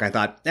read this book, I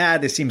thought,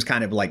 this seems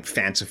kind of like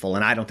fanciful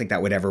and I don't think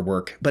that would ever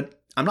work. But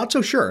I'm not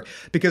so sure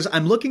because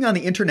I'm looking on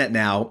the internet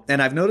now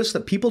and I've noticed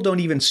that people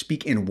don't even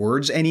speak in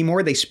words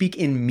anymore. They speak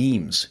in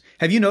memes.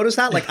 Have you noticed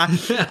that? Like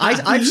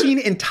I've seen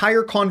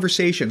entire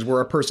conversations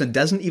where a person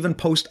doesn't even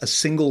post a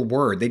single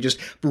word. They just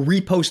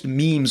repost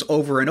memes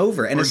over and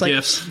over. And it's like,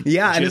 GIFs.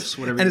 Yeah. GIFs,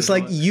 and it's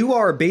like you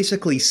are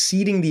basically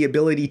ceding the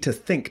ability to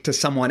think to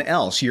someone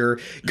else. You're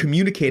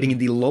communicating in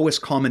the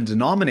lowest common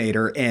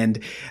denominator.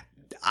 And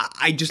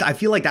I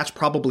feel like that's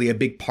probably a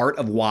big part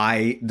of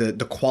why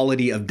the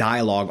quality of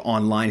dialogue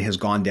online has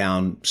gone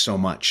down so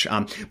much.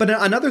 But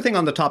another thing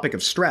on the topic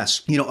of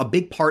stress, a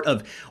big part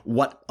of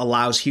what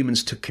allows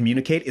humans to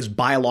communicate is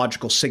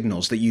biological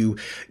signals that you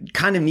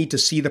kind of need to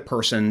see the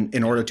person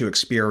in order to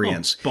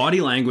experience. Body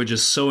language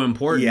is so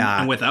important. Yeah.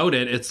 And without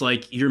it, it's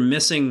like you're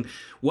missing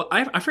Well,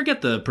 I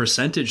forget the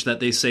percentage that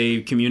they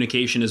say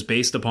communication is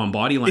based upon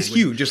body language. It's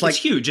huge. It's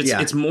huge.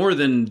 It's more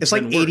than it's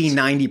like than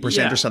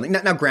 80-90% or something.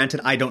 Now,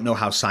 granted, I don't know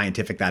how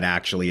scientific that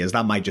actually is.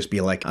 That might just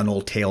be like an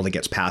old tale that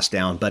gets passed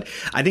down. But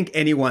I think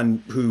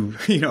anyone who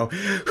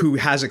who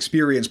has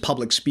experienced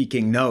public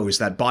speaking knows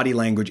that body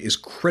language is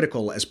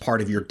critical as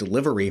part of your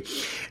delivery.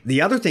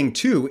 The other thing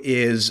too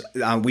is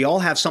we all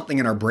have something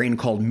in our brain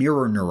called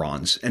mirror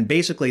neurons, and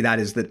basically that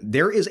is that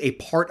there is a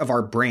part of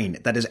our brain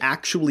that is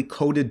actually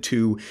coded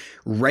to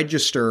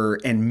register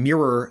and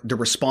mirror the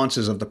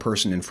responses of the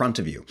person in front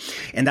of you.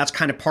 And that's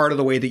kind of part of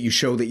the way that you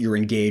show that you're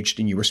engaged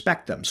and you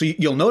respect them. So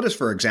you'll notice,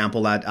 for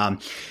example, that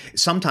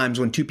sometimes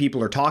when two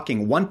people are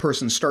talking, one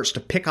person starts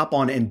to pick up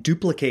on and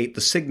duplicate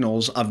the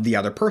signals of the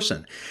other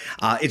person.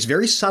 It's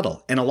very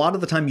subtle. And a lot of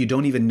the time you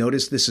don't even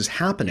notice this is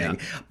happening,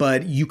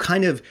 but you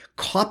kind of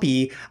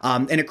copy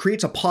and it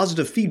creates a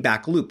positive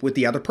feedback loop with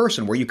the other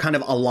person where you kind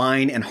of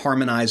align and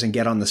harmonize and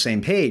get on the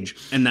same page.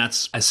 And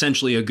that's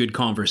essentially a good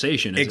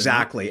conversation.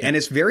 Exactly. And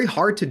it's very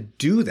hard to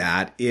do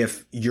that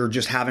if you're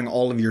just having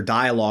all of your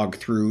dialogue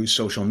through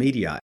social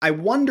media. I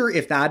wonder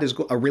if that is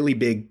a really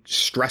big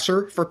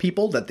stressor for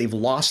people, that they've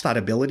lost that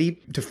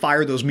ability to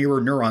fire those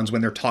mirror neurons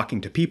when they're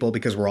talking to people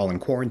because we're all in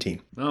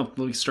quarantine. Well,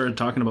 we started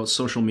talking about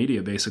social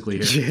media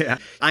basically here. Yeah.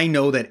 I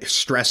know that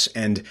stress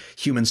and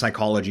human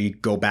psychology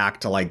go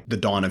back to like the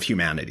dawn of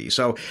humanity.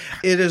 So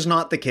it is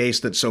not the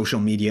case that social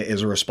media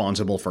is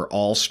responsible for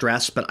all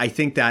stress, but I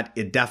think that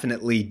it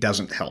definitely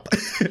doesn't help.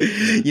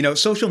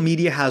 Social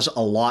media has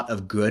a lot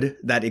of good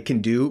that it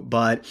can do,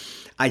 but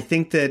I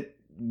think that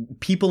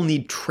people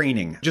need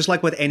training. Just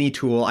like with any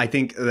tool, I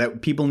think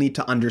that people need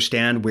to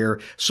understand where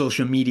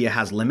social media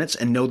has limits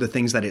and know the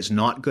things that it's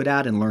not good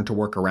at and learn to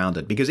work around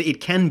it, because it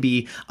can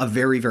be a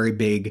very, very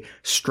big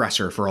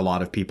stressor for a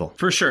lot of people.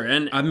 For sure.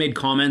 And I've made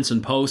comments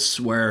and posts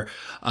where,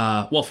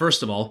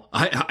 first of all,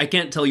 I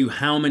can't tell you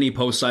how many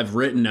posts I've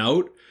written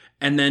out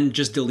and then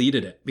just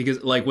deleted it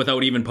because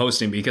without even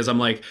posting, because I'm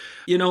like,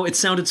 it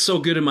sounded so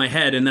good in my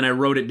head. And then I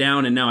wrote it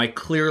down and now I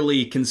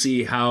clearly can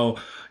see how,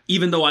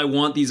 even though I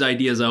want these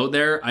ideas out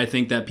there, I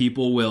think that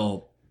people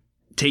will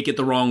take it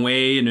the wrong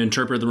way and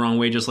interpret the wrong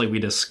way, just like we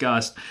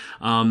discussed.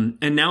 And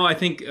now I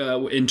think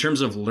in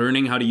terms of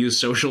learning how to use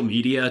social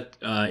media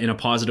in a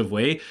positive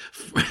way,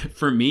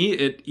 for me,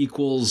 it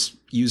equals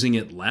using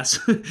it less,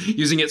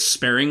 using it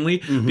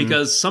sparingly,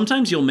 because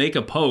sometimes you'll make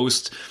a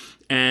post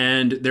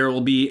and there will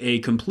be a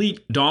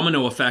complete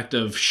domino effect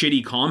of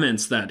shitty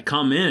comments that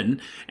come in,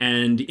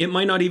 and it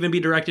might not even be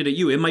directed at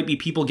you. It might be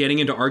people getting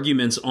into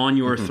arguments on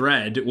your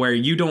thread where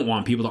you don't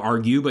want people to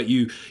argue, but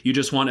you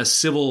just want a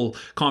civil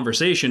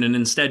conversation. And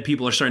instead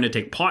people are starting to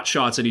take pot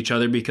shots at each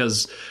other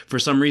because for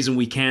some reason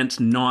we can't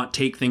not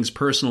take things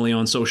personally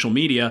on social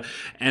media.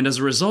 And as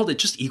a result, it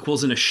just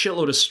equals in a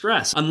shitload of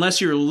stress. Unless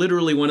you're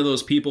literally one of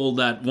those people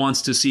that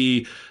wants to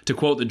see, to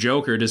quote the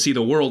Joker, to see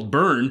the world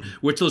burn,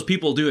 which those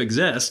people do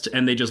exist,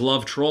 and they just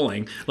love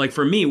trolling. Like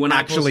for me, when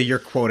you're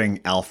quoting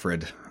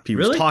Alfred. He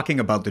was talking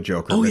about the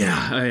Joker. Oh,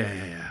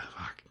 yeah.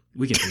 Fuck.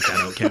 We can take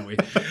that out, can't we?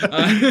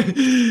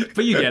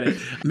 But you get it.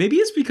 Maybe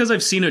it's because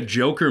I've seen a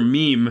Joker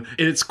meme,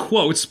 and it's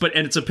quotes,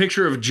 and it's a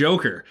picture of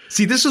Joker.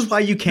 See, this is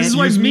why you can't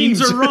use memes.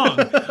 This is why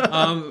memes are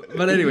wrong.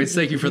 But anyways,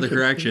 thank you for the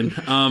correction.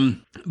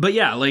 But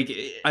yeah,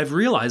 I've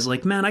realized,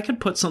 man, I could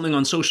put something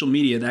on social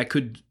media that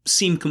could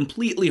seem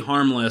completely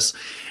harmless,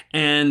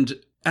 and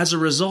as a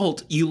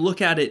result, you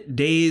look at it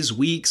days,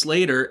 weeks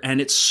later, and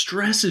it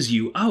stresses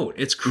you out.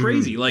 It's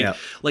crazy.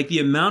 Like the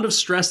amount of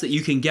stress that you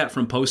can get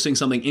from posting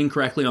something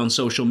incorrectly on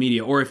social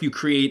media, or if you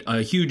create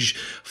a huge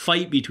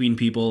fight between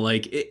people,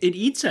 it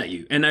eats at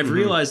you. And I've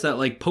realized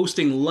that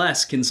posting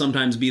less can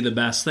sometimes be the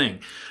best thing.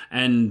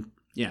 And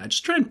yeah,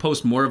 just try and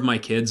post more of my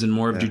kids and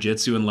more of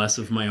jiu-jitsu and less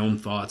of my own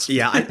thoughts.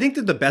 Yeah, I think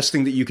that the best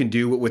thing that you can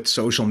do with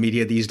social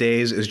media these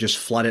days is just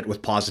flood it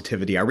with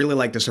positivity. I really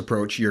like this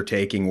approach you're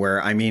taking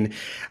where, I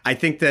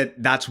think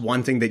that that's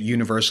one thing that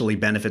universally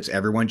benefits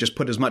everyone. Just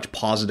put as much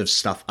positive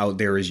stuff out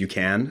there as you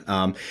can.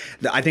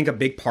 I think a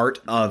big part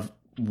of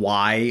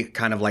why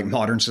kind of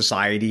modern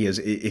society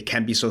it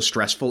can be so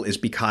stressful is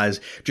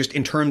because just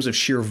in terms of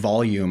sheer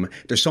volume,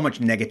 there's so much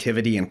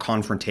negativity and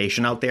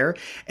confrontation out there.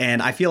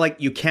 And I feel like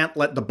you can't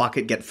let the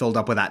bucket get filled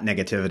up with that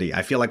negativity.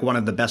 I feel like one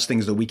of the best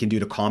things that we can do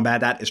to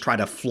combat that is try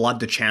to flood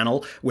the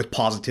channel with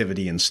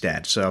positivity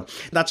instead. So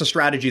that's a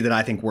strategy that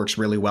I think works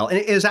really well. And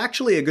it is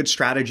actually a good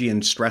strategy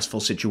in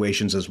stressful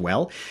situations as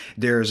well.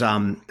 There's,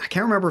 I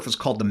can't remember if it's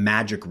called the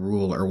magic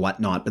rule or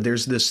whatnot, but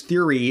there's this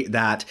theory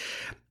that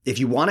if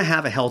you want to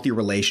have a healthy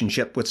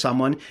relationship with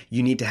someone,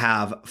 you need to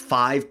have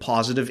 5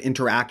 positive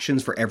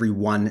interactions for every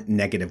 1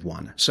 negative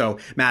one. So,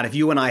 Matt, if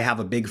you and I have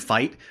a big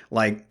fight,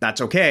 that's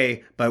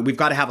okay, but we've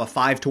got to have a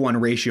 5-to-1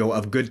 ratio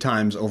of good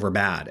times over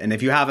bad. And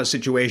if you have a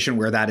situation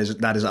where that is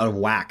out of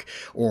whack,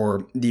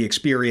 or the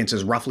experience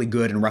is roughly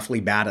good and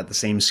roughly bad at the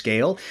same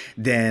scale,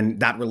 then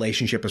that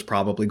relationship is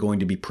probably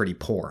going to be pretty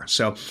poor.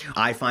 So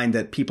I find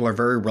that people are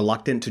very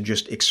reluctant to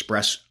just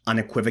express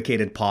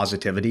unequivocated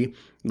positivity.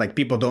 Like,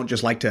 people don't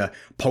just like to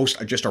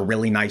post just a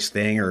really nice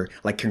thing or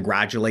like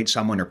congratulate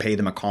someone or pay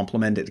them a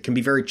compliment. It can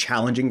be very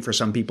challenging for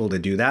some people to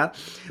do that.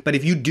 But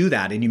if you do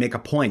that and you make a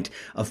point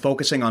of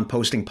focusing on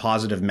posting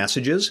positive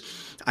messages,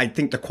 I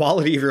think the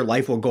quality of your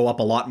life will go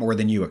up a lot more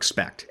than you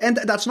expect. And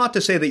that's not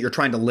to say that you're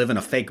trying to live in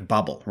a fake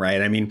bubble,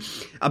 right? I mean,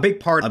 a big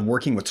part of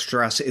working with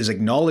stress is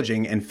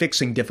acknowledging and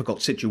fixing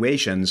difficult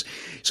situations.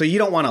 So you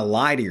don't want to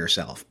lie to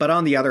yourself. But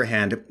on the other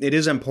hand, it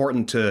is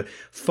important to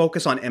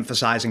focus on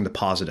emphasizing the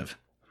positive.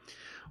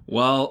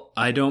 Well,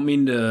 I don't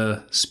mean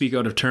to speak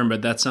out of turn,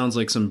 but that sounds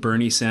like some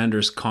Bernie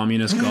Sanders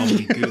communist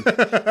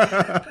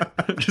gobbledygook.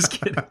 I'm just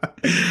kidding.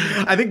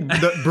 I think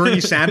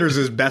Bernie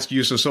Sanders' best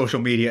use of social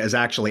media is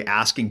actually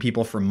asking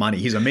people for money.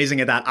 He's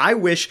amazing at that. I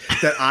wish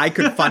that I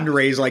could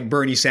fundraise like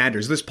Bernie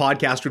Sanders. This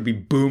podcast would be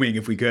booming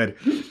if we could.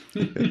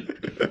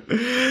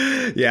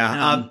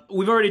 Yeah.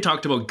 We've already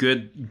talked about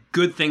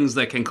good things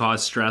that can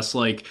cause stress,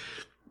 like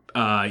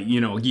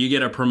you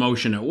get a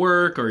promotion at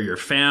work or your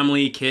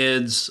family,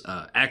 kids,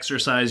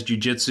 exercise,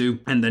 jujitsu,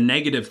 and the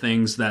negative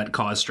things that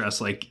cause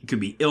stress, like it could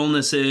be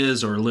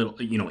illnesses or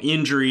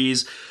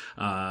injuries,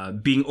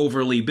 being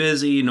overly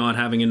busy, not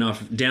having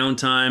enough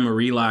downtime or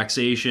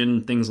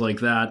relaxation, things like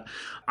that.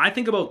 I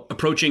think about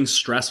approaching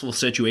stressful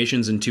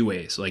situations in two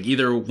ways. Like,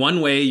 either one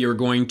way,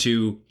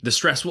 the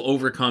stress will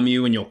overcome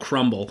you and you'll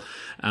crumble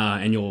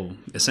and you'll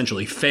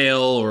essentially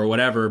fail or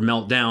whatever,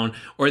 melt down.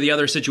 Or the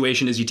other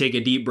situation is you take a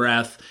deep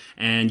breath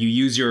and you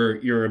use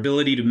your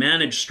ability to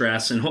manage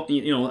stress. And,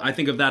 I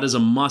think of that as a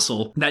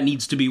muscle that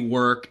needs to be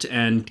worked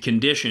and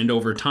conditioned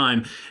over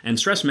time. And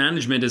stress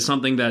management is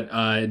something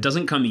that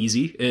doesn't come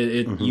easy.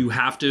 You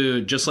have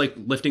to, just like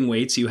lifting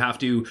weights, you have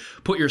to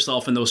put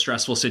yourself in those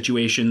stressful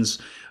situations,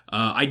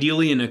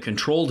 ideally in a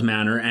controlled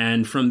manner,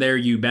 and from there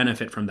you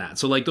benefit from that.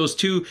 So like those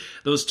two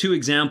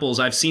examples,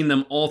 I've seen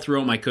them all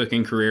throughout my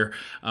cooking career.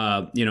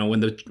 When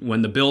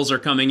the bills are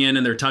coming in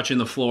and they're touching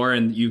the floor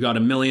and you got a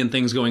million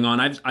things going on.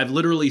 I've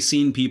literally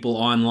seen people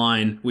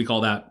online, we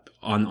call that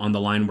on the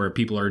line where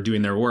people are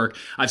doing their work.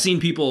 I've seen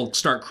people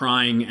start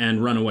crying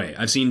and run away.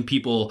 I've seen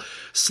people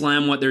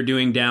slam what they're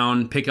doing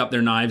down, pick up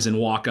their knives and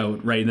walk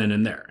out right then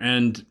and there.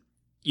 And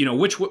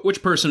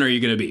which person are you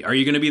going to be? Are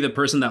you going to be the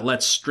person that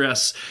lets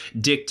stress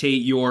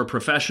dictate your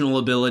professional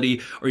ability?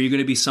 Or are you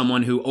going to be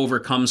someone who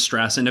overcomes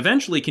stress and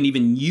eventually can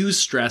even use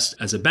stress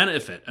as a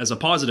benefit, as a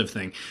positive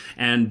thing?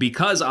 And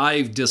because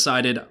I've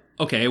decided,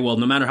 okay, well,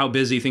 no matter how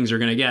busy things are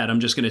going to get, I'm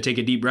just going to take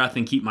a deep breath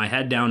and keep my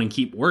head down and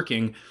keep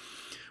working,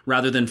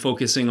 rather than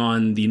focusing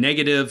on the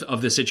negative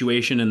of the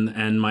situation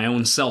and my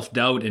own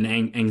self-doubt and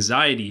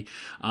anxiety.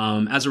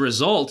 As a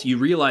result, you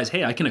realize,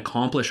 hey, I can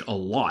accomplish a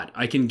lot.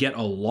 I can get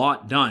a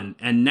lot done.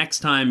 And next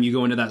time you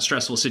go into that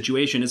stressful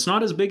situation, it's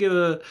not as big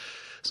of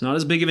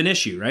an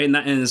issue, right?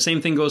 And the same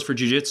thing goes for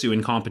jiu-jitsu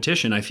in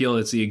competition. I feel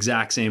it's the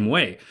exact same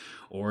way.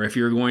 Or if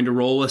you're going to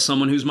roll with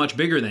someone who's much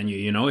bigger than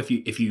you,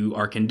 if you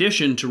are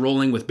conditioned to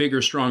rolling with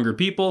bigger, stronger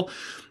people,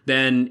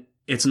 then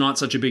it's not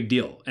such a big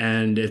deal,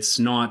 and it's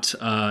not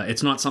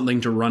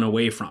something to run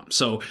away from.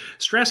 So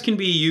stress can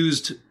be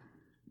used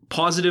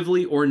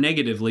positively or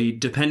negatively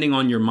depending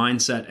on your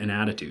mindset and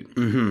attitude.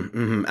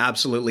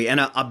 Absolutely.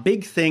 And a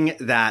big thing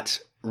that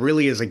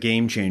really is a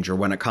game changer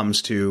when it comes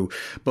to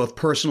both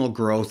personal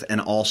growth and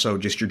also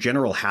just your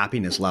general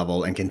happiness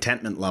level and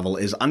contentment level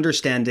is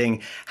understanding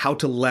how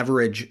to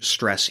leverage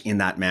stress in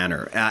that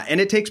manner.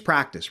 And it takes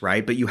practice,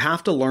 right? But you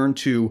have to learn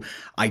to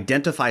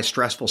identify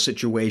stressful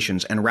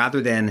situations, and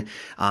rather than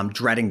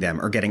dreading them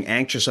or getting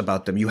anxious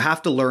about them, you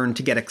have to learn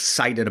to get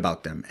excited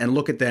about them and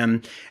look at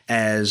them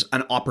as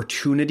an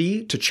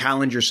opportunity to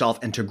challenge yourself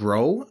and to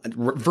grow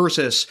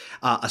versus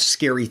a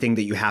scary thing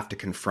that you have to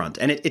confront.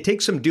 And it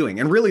takes some doing.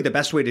 And really the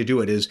best way to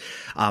do it is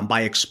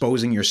by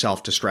exposing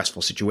yourself to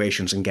stressful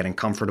situations and getting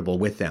comfortable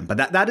with them.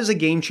 But that is a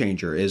game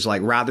changer, is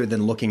like, rather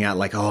than looking at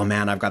like, oh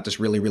man, I've got this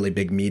really, really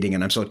big meeting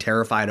and I'm so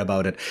terrified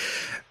about it,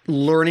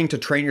 learning to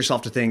train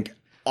yourself to think,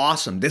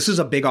 awesome, this is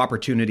a big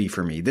opportunity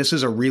for me. This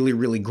is a really,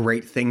 really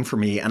great thing for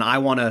me. And I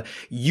want to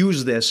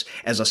use this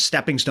as a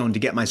stepping stone to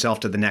get myself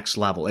to the next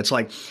level. It's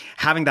like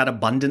having that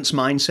abundance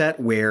mindset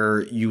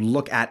where you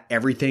look at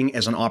everything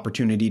as an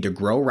opportunity to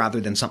grow rather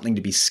than something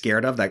to be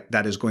scared of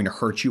that is going to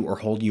hurt you or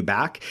hold you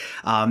back.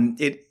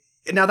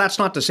 Now, that's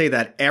not to say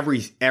that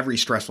every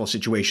stressful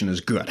situation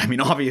is good. I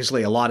mean,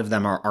 obviously, a lot of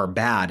them are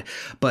bad,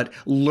 but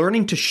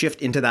learning to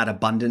shift into that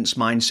abundance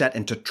mindset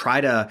and to try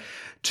to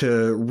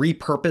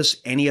repurpose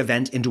any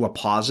event into a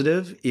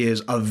positive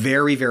is a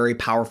very, very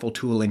powerful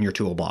tool in your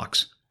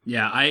toolbox.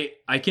 Yeah,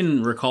 I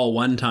can recall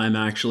one time,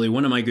 actually,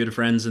 one of my good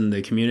friends in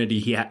the community,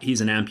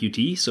 he's an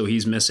amputee, so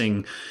he's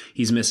missing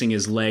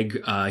his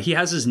leg. He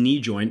has his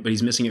knee joint, but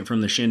he's missing it from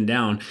the shin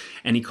down.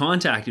 And he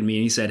contacted me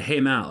and he said, hey,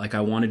 Matt, like,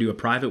 I want to do a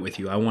private with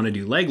you. I want to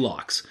do leg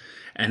locks.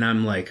 And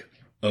I'm like,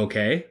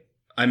 okay.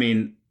 I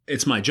mean,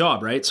 it's my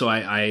job, right? So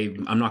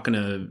I'm not going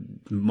to,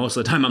 most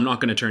of the time, I'm not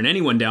going to turn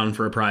anyone down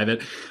for a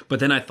private. But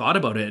then I thought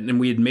about it and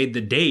we had made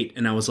the date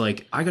and I was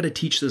like, I got to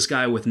teach this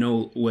guy with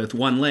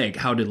one leg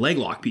how to leg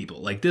lock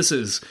people. Like, this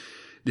is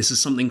this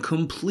is something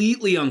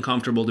completely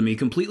uncomfortable to me,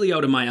 completely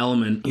out of my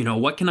element. You know,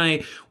 what can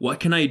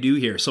I do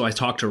here? So I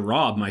talked to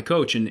Rob, my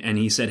coach, and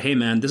he said, hey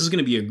man, this is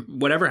going to be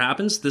whatever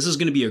happens, this is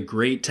going to be a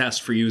great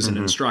test for you as an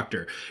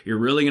instructor. You're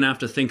really going to have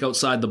to think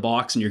outside the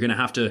box, and you're going to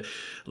have to,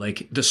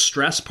 like, the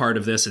stress part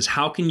of this is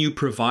how can you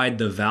provide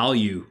the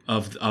value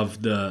of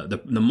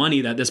the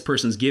money that this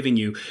person's giving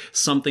you,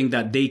 something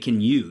that they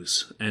can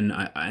use. And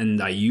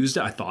I used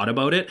it, I thought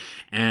about it,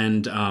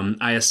 and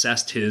I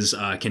assessed his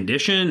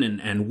condition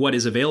and what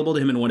is available to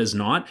him and what is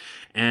not.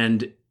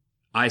 And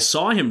I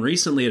saw him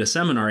recently at a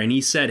seminar, and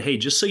he said, hey,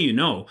 just so you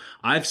know,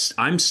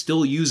 I'm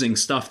still using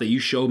stuff that you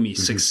showed me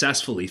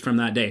successfully from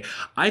that day.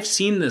 I've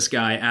seen this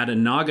guy at a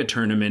Naga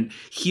tournament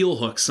heel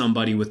hook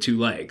somebody with 2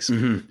 legs.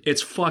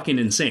 It's fucking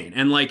insane.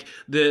 And like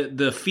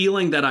the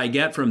feeling that I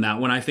get from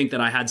that when I think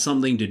that I had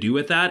something to do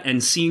with that,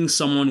 and seeing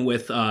someone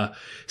with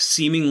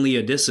seemingly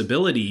a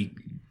disability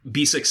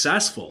be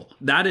successful,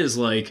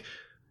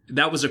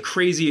 that was a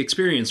crazy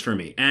experience for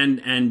me.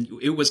 And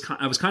I was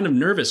kind of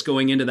nervous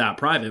going into that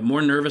private,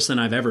 more nervous than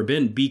I've ever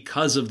been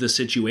because of the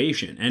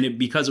situation, and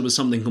because it was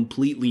something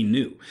completely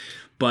new.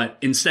 But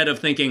instead of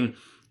thinking,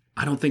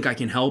 I don't think I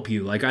can help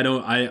you, like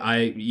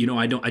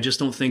I just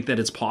don't think that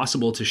it's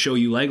possible to show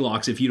you leg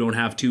locks if you don't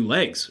have 2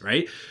 legs,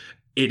 right?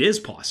 It is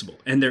possible,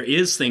 and there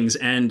is things,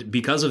 and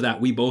because of that,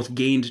 we both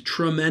gained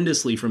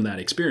tremendously from that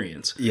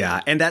experience.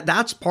 Yeah, and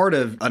that's part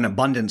of an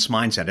abundance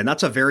mindset, and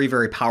that's a very,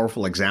 very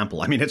powerful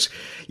example. I mean, it's,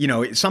 you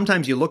know,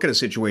 sometimes you look at a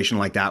situation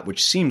like that,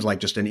 which seems like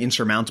just an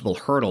insurmountable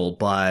hurdle,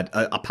 but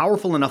a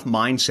powerful enough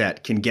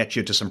mindset can get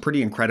you to some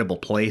pretty incredible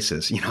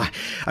places. You know,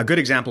 a good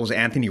example is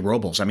Anthony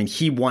Robles. I mean,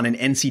 he won an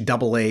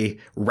NCAA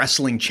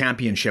wrestling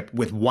championship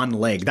with 1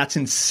 leg. That's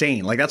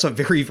insane. Like, that's a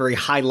very, very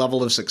high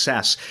level of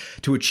success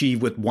to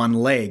achieve with 1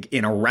 leg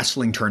in a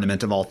wrestling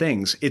tournament of all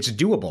things. It's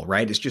doable,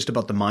 right? It's just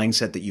about the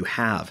mindset that you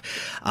have.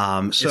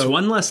 So it's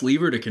one less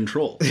lever to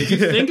control. If you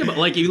think about,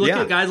 like, you look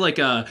at guys like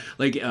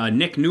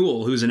Nick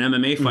Newell, who's an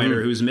MMA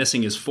fighter who's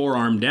missing his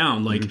forearm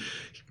down, like,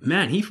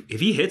 man, if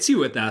he hits you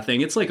with that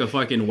thing, it's like a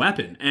fucking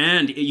weapon,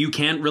 and you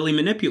can't really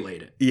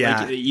manipulate it.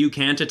 Yeah. Like, you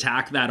can't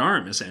attack that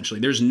arm, essentially.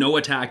 There's no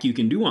attack you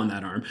can do on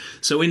that arm.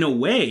 So in a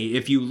way,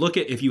 if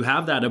you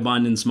have that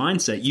abundance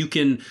mindset, you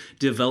can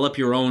develop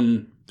your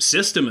own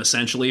system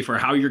essentially for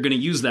how you're going to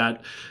use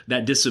that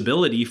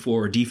disability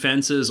for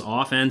defenses,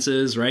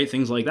 offenses, right?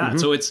 Things like that.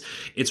 So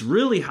it's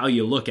really how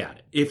you look at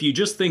it. If you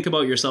just think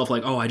about yourself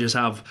like, oh, I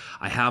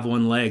have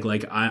 1 leg,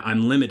 like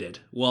I'm limited,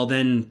 well,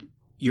 then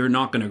you're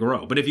not going to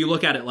grow. But if you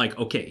look at it like,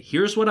 okay,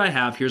 here's what I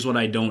have, here's what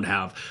I don't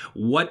have.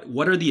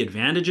 What are the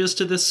advantages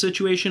to this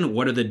situation?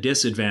 What are the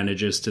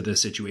disadvantages to this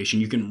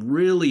situation? You can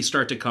really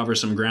start to cover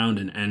some ground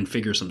and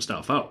figure some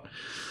stuff out.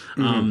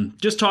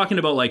 Just talking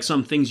about like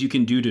some things you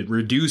can do to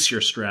reduce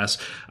your stress.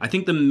 I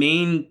think the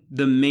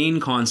main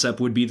concept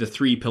would be the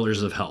 3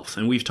 pillars of health.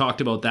 And we've talked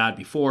about that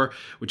before,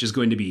 which is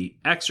going to be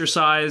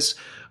exercise,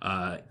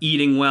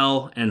 eating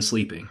well, and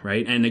sleeping,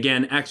 right? And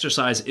again,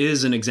 exercise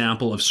is an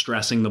example of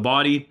stressing the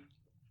body,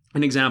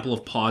 an example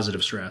of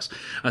positive stress.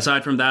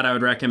 Aside from that, I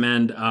would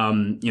recommend,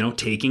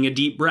 taking a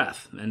deep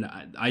breath. And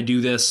I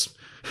do this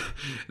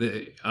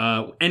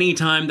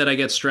anytime that I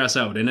get stressed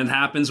out, and it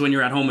happens when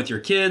you're at home with your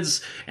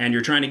kids and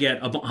you're trying to get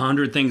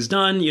 100 things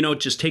done,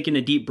 just taking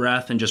a deep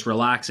breath and just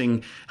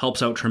relaxing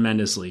helps out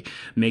tremendously.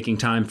 Making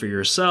time for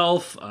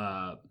yourself,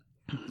 trying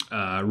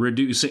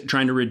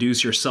to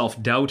reduce your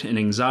self-doubt and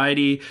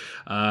anxiety,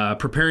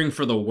 preparing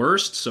for the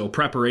worst. So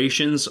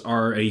preparations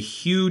are a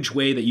huge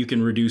way that you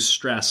can reduce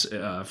stress,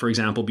 for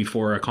example,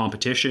 before a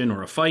competition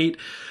or a fight.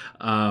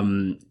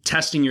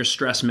 Testing your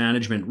stress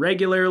management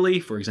regularly,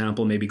 for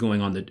example, maybe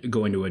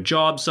going to a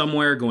job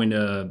somewhere, going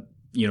to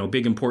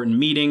big important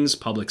meetings,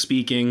 public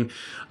speaking,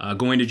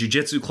 going to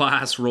jiu-jitsu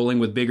class, rolling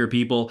with bigger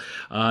people.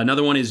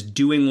 Another one is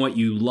doing what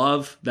you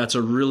love. That's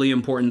a really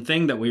important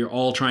thing, that we're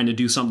all trying to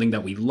do something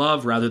that we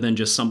love rather than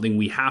just something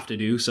we have to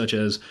do, such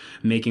as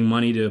making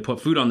money to put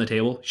food on the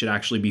table. You should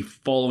actually be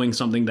following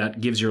something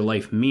that gives your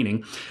life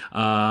meaning.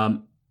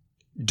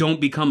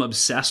 Don't become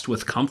obsessed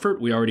with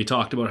comfort. We already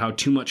talked about how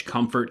too much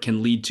comfort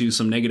can lead to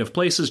some negative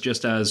places,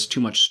 just as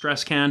too much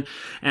stress can.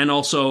 And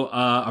also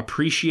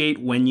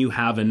appreciate when you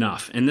have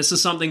enough. And this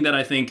is something that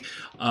I think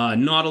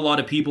not a lot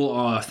of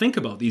people think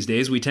about these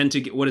days. We tend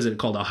to get, what is it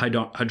called? A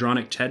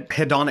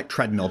hedonic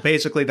treadmill.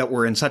 Basically, that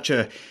we're in such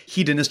a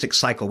hedonistic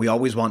cycle. We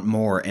always want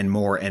more and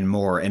more and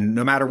more. And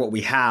no matter what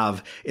we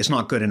have, it's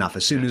not good enough.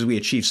 As soon as we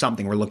achieve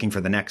something, we're looking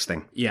for the next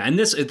thing. Yeah. And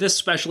this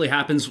especially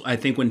happens, I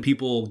think, when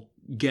people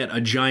get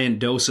a giant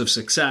dose of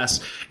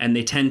success and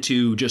they tend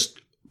to just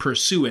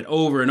pursue it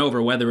over and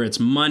over, whether it's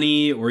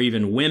money or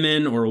even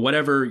women or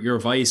whatever your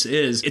vice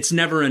is. It's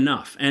never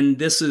enough. And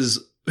this is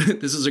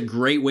a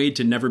great way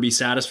to never be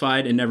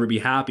satisfied and never be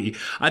happy.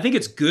 I think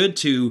it's good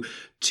to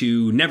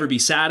never be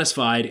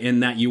satisfied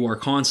in that you are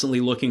constantly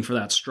looking for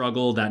that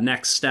struggle, that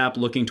next step,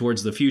 looking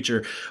towards the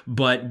future,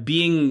 but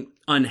being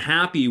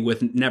unhappy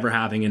with never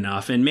having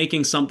enough and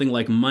making something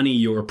like money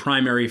your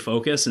primary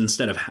focus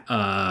instead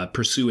of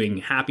pursuing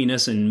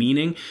happiness and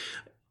meaning,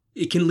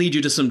 it can lead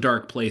you to some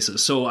dark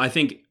places. So I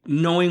think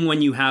knowing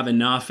when you have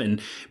enough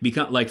and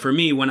become like for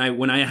me, when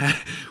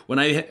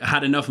I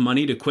had enough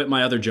money to quit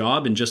my other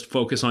job and just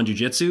focus on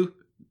jiu-jitsu,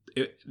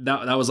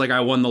 that was like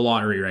I won the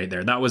lottery right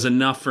there. That was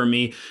enough for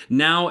me.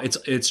 Now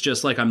it's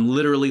just like I'm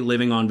literally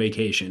living on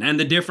vacation. And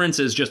the difference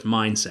is just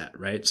mindset,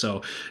 right?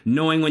 So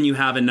knowing when you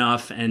have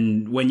enough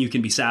and when you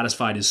can be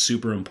satisfied is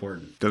super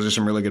important. Those are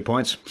some really good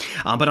points.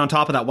 But on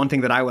top of that, one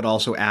thing that I would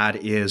also add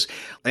is,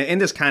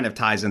 and this kind of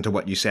ties into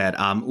what you said,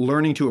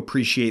 learning to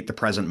appreciate the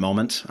present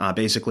moment,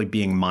 basically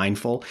being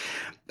mindful.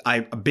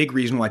 A big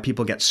reason why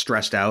people get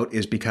stressed out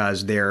is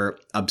because they're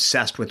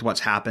obsessed with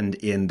what's happened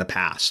in the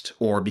past,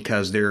 or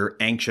because they're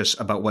anxious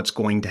about what's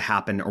going to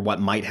happen or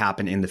what might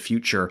happen in the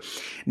future,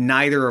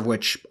 neither of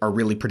which are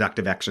really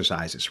productive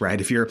exercises,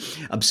 right? If you're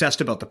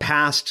obsessed about the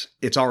past,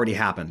 it's already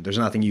happened. There's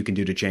nothing you can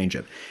do to change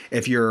it.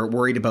 If you're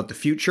worried about the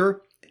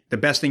future, the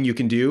best thing you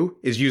can do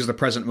is use the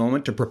present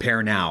moment to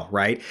prepare now,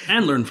 right?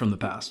 And learn from the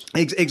past.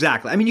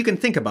 Exactly. I mean, you can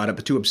think about it,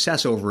 but to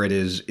obsess over it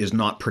is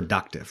not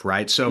productive,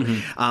 right? So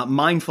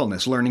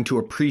mindfulness, learning to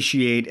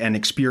appreciate and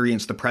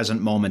experience the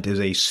present moment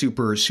is a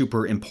super,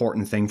 super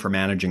important thing for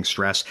managing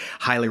stress.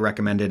 Highly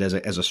recommended as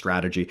a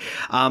strategy.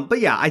 But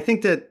yeah, I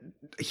think that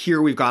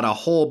here we've got a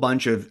whole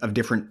bunch of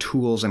different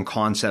tools and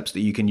concepts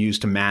that you can use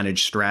to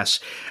manage stress.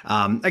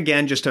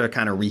 Again, just to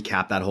kind of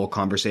recap that whole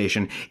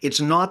conversation,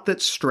 it's not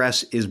that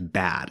stress is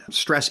bad.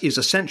 Stress is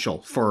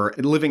essential for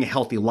living a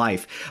healthy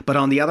life. But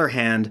on the other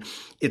hand,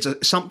 it's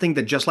something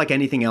that just like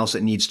anything else,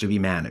 it needs to be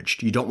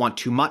managed. You don't want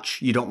too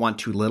much. You don't want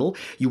too little.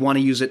 You want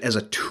to use it as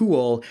a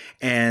tool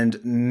and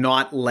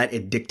not let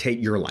it dictate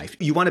your life.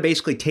 You want to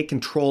basically take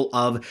control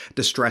of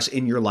the stress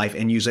in your life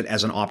and use it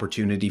as an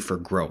opportunity for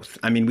growth.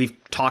 I mean, we've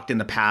talked in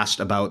the past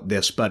about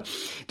this, but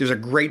there's a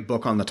great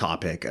book on the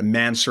topic, A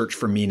Man's Search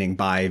for Meaning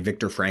by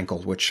Viktor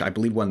Frankl, which I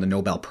believe won the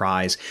Nobel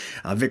Prize.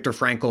 Viktor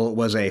Frankl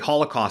was a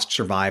Holocaust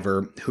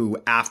survivor who,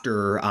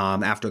 after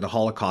the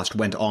Holocaust,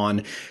 went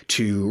on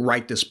to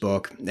write this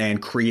book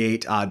and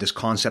create this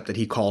concept that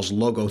he calls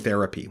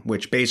logotherapy,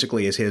 which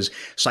basically is his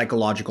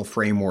psychological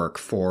framework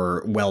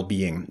for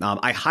well-being.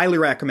 I highly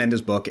recommend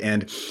his book,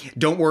 and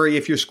don't worry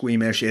if you're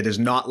squeamish. It is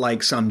not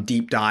like some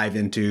deep dive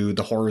into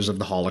the horrors of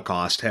the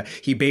Holocaust.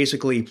 He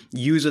basically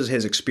uses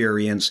his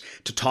experience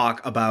to talk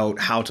about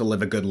how to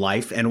live a good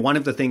life, and one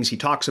of the things he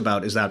talks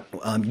about is that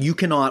you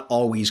cannot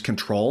always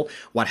control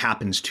what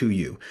happens to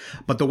you,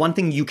 but the one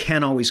thing you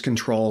can always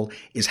control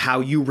is how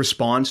you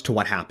respond to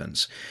what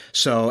happens.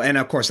 So, and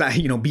of course,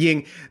 that,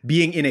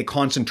 being in a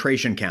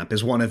concentration camp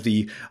is one of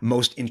the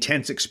most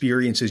intense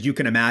experiences you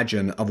can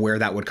imagine of where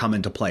that would come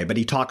into play. But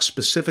he talks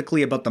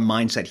specifically about the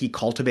mindset he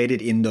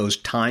cultivated in those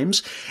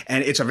times.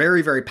 And it's a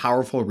very, very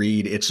powerful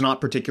read. It's not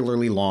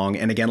particularly long.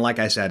 And again, like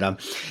I said,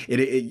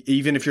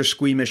 even if you're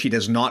squeamish, he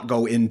does not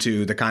go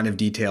into the kind of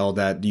detail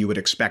that you would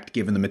expect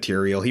given the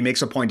material. He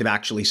makes a point of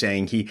actually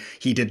saying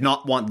he did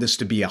not want this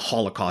to be a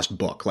Holocaust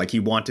book. Like, he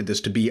wanted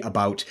this to be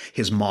about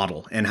his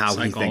model and how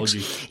Psychology.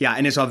 he thinks. Yeah,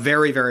 and it's a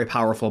very, very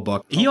powerful book.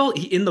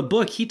 In the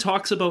book, he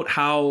talks about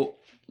how,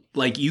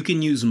 like, you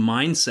can use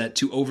mindset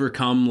to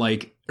overcome,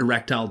 like,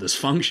 erectile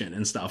dysfunction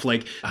and stuff,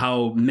 like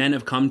how men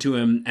have come to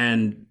him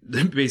and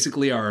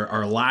basically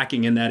are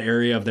lacking in that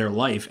area of their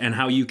life, and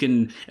how you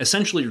can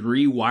essentially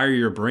rewire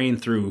your brain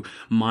through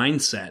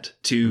mindset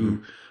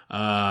to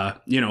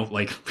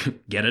like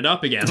get it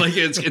up again. Like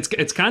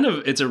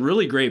it's a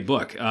really great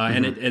book.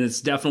 And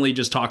it's definitely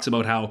just talks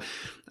about how,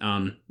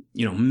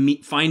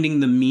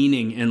 finding the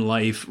meaning in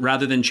life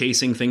rather than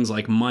chasing things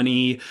like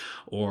money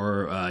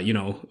or,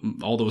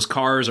 all those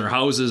cars or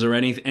houses or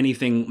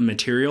anything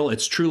material.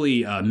 It's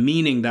truly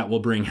meaning that will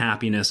bring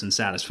happiness and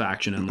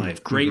satisfaction in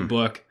life. Great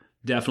book.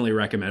 Definitely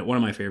recommend it. One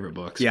of my favorite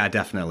books. Yeah,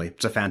 definitely.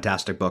 It's a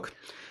fantastic book.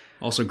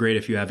 Also great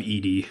if you have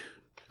ED.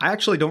 I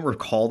actually don't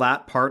recall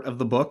that part of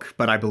the book,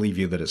 but I believe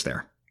you that it's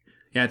there.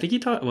 Yeah, I think he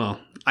taught. Well,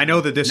 I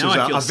know that this now is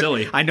I feel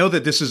silly. I know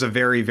that this is a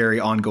very, very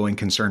ongoing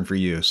concern for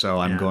you. So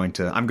I'm going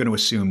to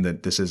assume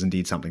that this is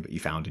indeed something that you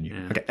found in you.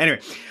 Yeah. Okay. Anyway,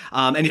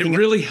 anything it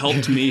really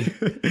helped me.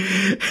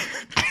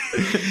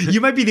 You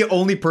might be the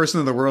only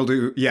person in the world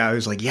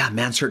who's like, yeah,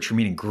 Man's Search for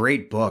Meaning,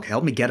 great book.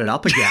 Help me get it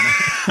up again.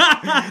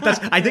 That's,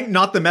 I think,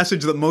 not the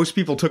message that most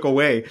people took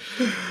away.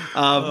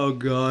 Oh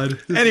God.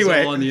 This is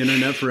all on the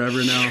internet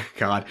forever now.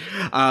 God.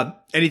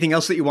 Anything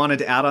else that you wanted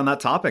to add on that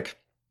topic?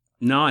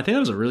 No, I think that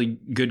was a really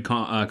good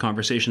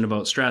conversation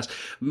about stress.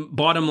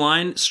 Bottom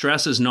line,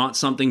 stress is not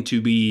something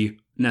to be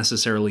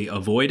necessarily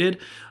avoided.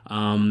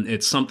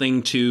 It's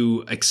something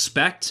to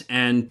expect,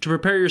 and to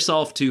prepare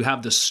yourself to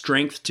have the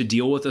strength to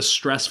deal with a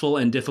stressful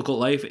and difficult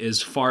life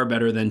is far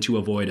better than to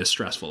avoid a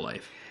stressful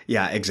life.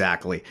 Yeah,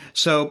 exactly.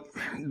 So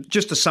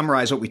just to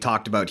summarize what we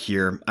talked about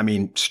here, I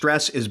mean,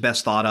 stress is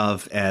best thought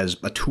of as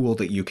a tool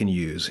that you can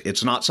use.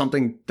 It's not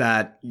something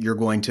that you're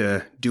going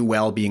to do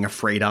well being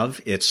afraid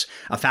of. It's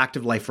a fact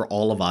of life for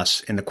all of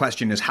us. And the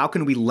question is, how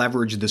can we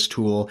leverage this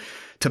tool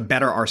to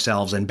better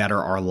ourselves and better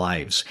our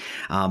lives.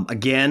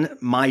 Again,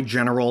 my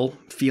general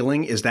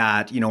feeling is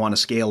that, on a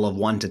scale of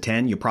 1 to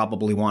 10, you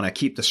probably want to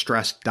keep the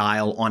stress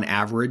dial on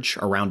average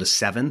around a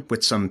 7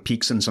 with some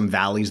peaks and some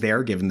valleys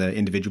there, given the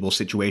individual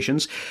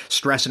situations.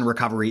 Stress and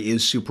recovery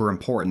is super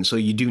important. So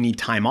you do need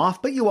time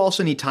off, but you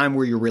also need time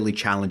where you're really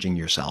challenging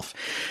yourself.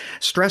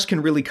 Stress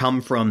can really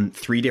come from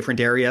 3 different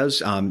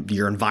areas,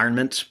 your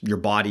environment, your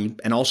body,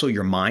 and also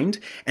your mind.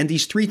 And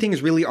these 3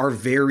 things really are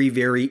very,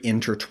 very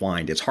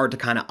intertwined. It's hard to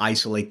kind of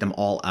isolate them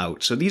all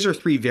out. So these are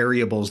 3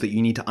 variables that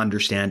you need to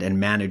understand and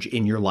manage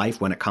in your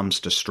life when it comes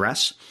to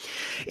stress.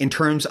 In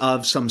terms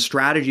of some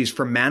strategies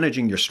for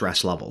managing your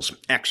stress levels,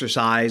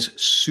 exercise,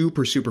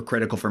 super, super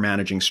critical for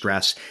managing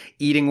stress,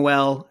 eating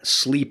well,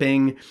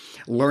 sleeping,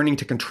 learning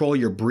to control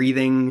your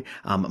breathing,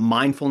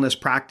 mindfulness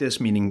practice,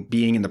 meaning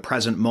being in the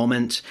present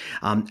moment,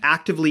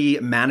 actively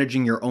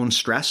managing your own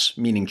stress,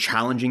 meaning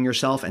challenging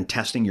yourself and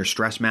testing your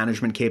stress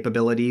management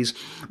capabilities,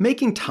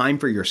 making time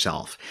for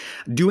yourself,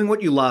 doing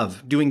what you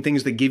love, doing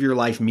things that give your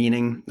life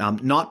meaning,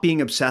 not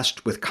being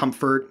obsessed with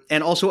comfort,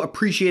 and also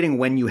appreciating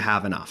when you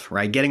have enough,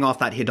 right? Getting off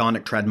that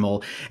hedonic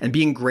treadmill and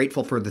being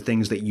grateful for the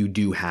things that you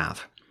do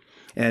have.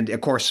 And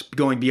of course,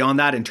 going beyond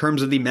that, in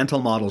terms of the mental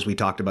models we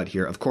talked about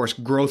here, of course,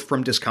 growth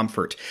from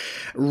discomfort.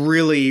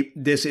 Really,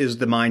 this is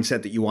the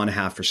mindset that you want to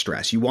have for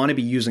stress. You want to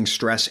be using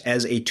stress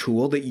as a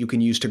tool that you can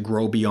use to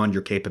grow beyond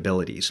your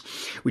capabilities.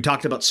 We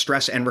talked about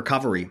stress and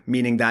recovery,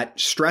 meaning that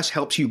stress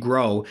helps you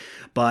grow,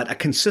 but a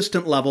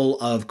consistent level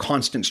of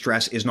constant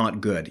stress is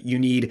not good. You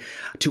need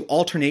to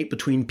alternate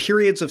between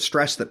periods of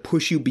stress that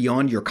push you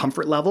beyond your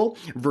comfort level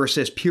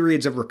versus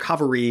periods of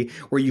recovery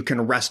where you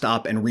can rest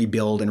up and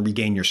rebuild and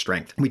regain your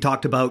strength. We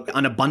talked about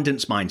an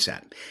abundance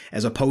mindset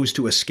as opposed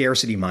to a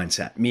scarcity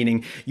mindset,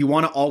 meaning you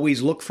want to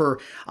always look for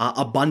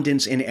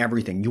abundance in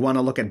everything. You want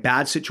to look at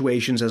bad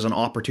situations as an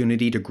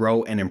opportunity to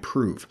grow and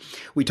improve.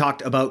 We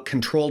talked about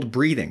controlled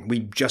breathing.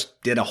 We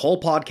just did a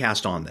whole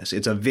podcast on this.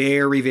 It's a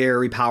very,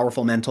 very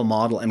powerful mental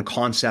model and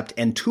concept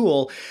and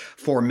tool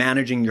for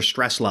managing your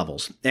stress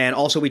levels. And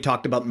also we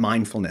talked about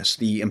mindfulness,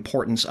 the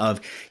importance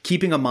of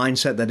keeping a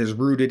mindset that is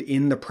rooted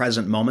in the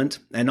present moment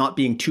and not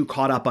being too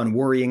caught up on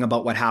worrying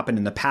about what happened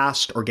in the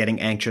past or getting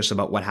anxious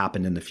about what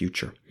happened in the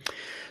future.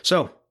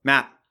 So,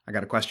 Matt, I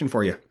got a question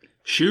for you.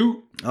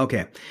 Shoot.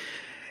 Okay.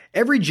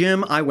 Every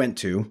gym I went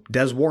to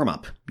does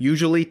warm-up,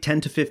 usually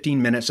 10 to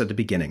 15 minutes at the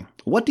beginning.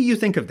 What do you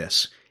think of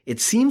this? It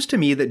seems to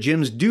me that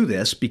gyms do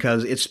this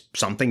because it's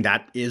something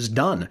that is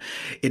done.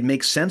 It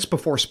makes sense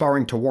before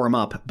sparring to warm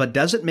up, but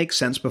does it make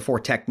sense before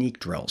technique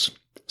drills?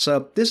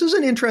 So this is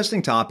an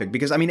interesting topic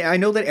because, I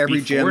know that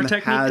every gym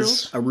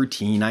has a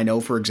routine. I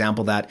know, for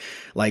example, that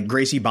like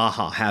Gracie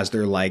Baja has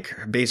their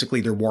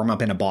basically their warm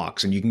up in a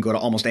box, and you can go to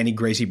almost any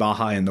Gracie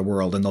Baja in the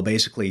world and they'll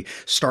basically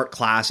start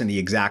class in the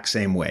exact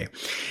same way.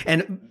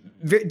 And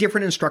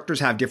different instructors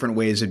have different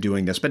ways of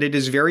doing this, but it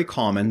is very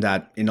common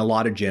that in a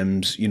lot of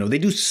gyms, they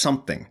do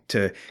something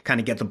to kind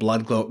of get the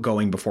blood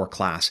going before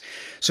class.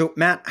 So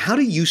Matt, how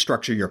do you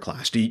structure your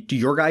class? Do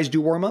your guys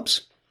do warm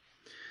ups?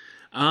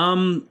 That's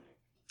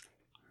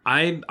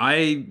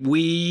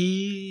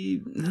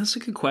a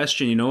good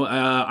question.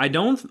 I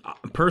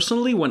don't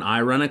personally, when I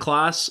run a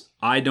class,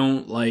 I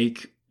don't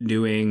like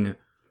doing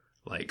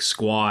like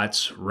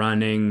squats,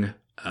 running,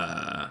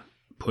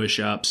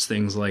 push-ups,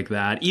 things like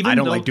that. I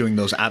don't like doing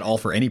those at all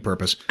for any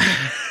purpose.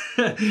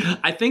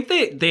 I think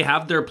they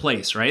have their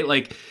place, right?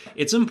 Like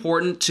it's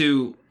important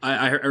to,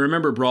 I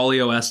remember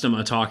Braulio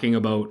Estima talking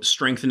about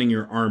strengthening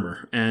your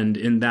armor, and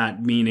in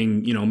that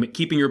meaning,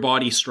 keeping your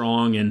body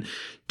strong and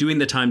doing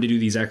the time to do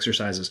these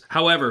exercises.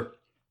 However,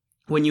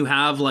 when you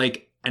have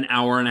like an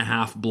hour and a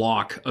half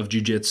block of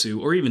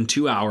jiu-jitsu or even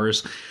 2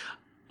 hours,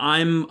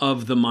 I'm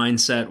of the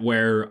mindset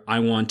where I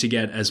want to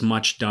get as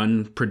much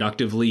done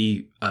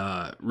productively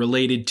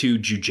related to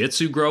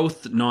jiu-jitsu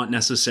growth, not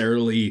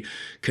necessarily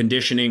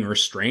conditioning or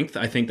strength.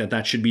 I think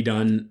that should be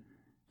done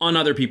on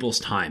other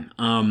people's time.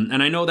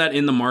 And I know that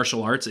in the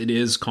martial arts, it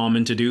is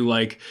common to do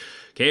like,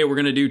 okay, we're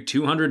going to do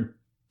 200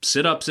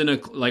 sit-ups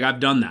I've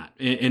done that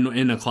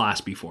in a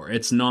class before.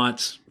 It's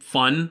not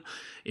fun.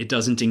 It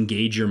doesn't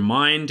engage your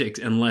mind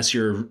unless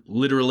you're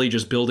literally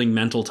just building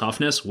mental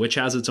toughness, which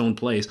has its own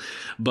place.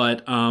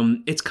 But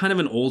it's kind of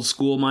an old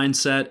school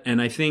mindset.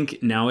 And I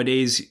think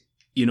nowadays,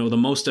 the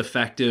most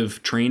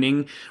effective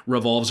training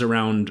revolves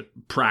around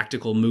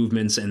practical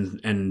movements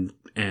and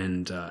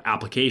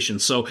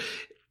applications. So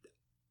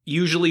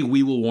usually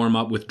we will warm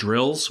up with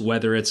drills,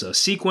 whether it's a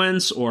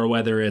sequence or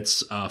whether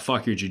it's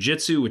fuck your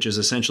jiu-jitsu, which is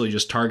essentially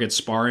just target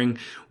sparring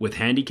with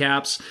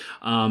handicaps,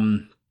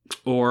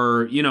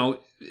 or,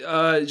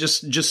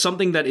 just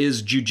something that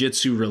is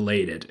jiu-jitsu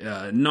related,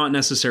 not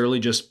necessarily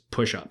just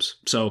push-ups.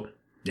 So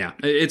yeah,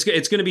 it's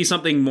going to be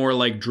something more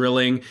like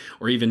drilling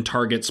or even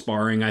target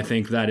sparring. I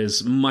think that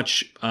is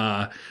much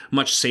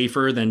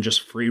safer than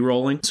just free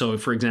rolling. So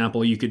for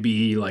example, you could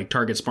be like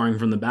target sparring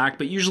from the back,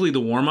 but usually the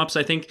warm-ups,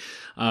 I think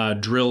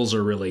drills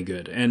are really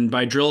good. And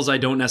by drills, I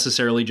don't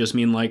necessarily just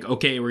mean like,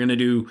 okay, we're going to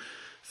do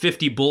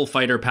 50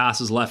 bullfighter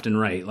passes left and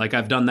right. Like,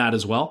 I've done that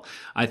as well.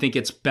 I think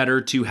it's better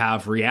to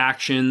have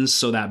reactions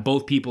so that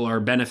both people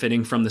are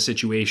benefiting from the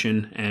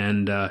situation.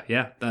 And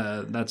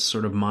that's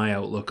sort of my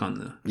outlook on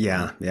the.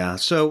 Yeah.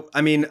 So,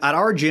 I mean, at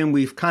our gym,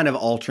 we've kind of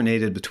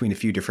alternated between a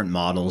few different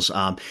models.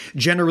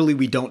 Generally,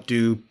 we don't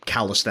do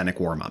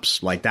calisthenic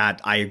warm-ups like that.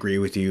 I agree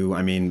with you.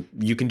 I mean,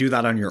 you can do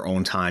that on your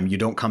own time. You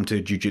don't come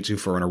to jiu-jitsu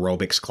for an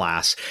aerobics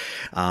class.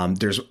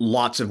 There's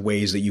lots of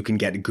ways that you can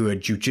get good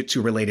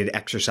jiu-jitsu related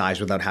exercise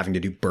without having to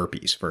do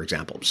burpees, for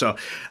example. So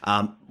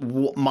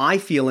my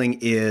feeling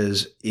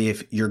is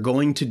if you're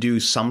going to do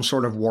some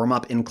sort of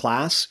warm-up in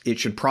class, it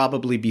should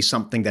probably be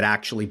something that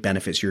actually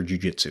benefits your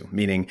jiu-jitsu,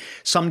 meaning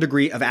some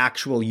degree of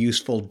actual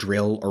useful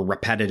drill or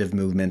repetitive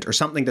movement or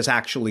something that's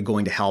actually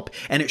going to help.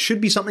 And it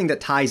should be something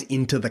that ties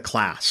into the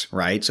class,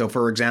 right? So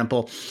for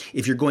example,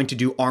 if you're going to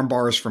do arm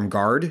bars from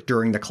guard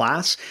during the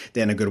class,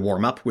 then a good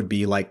warm-up would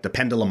be like the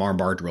pendulum arm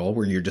bar drill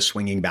where you're just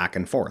swinging back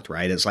and forth,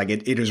 right? It's like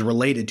it is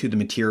related to the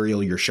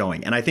material you're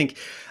showing. And I think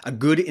a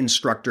good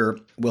instructor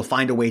will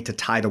find a way to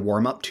tie the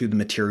warm-up to the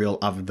material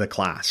of the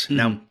class. Mm-hmm.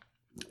 Now,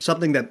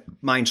 something that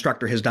my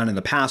instructor has done in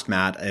the past,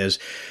 Matt, is,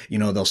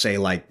 they'll say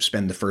like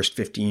spend the first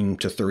 15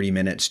 to 30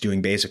 minutes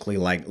doing basically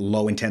like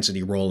low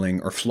intensity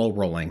rolling or flow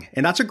rolling.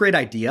 And that's a great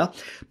idea,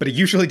 but it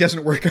usually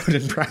doesn't work out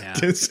in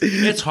practice.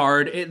 Yeah. It's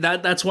hard.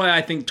 That's why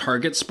I think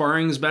target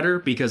sparring is better,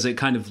 because it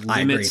kind of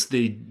limits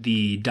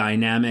the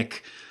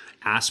dynamic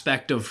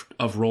aspect of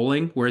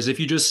rolling. Whereas if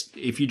you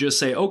just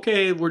say,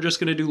 okay, we're just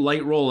going to do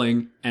light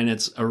rolling, and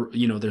it's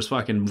there's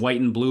fucking white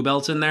and blue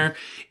belts in there,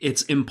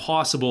 it's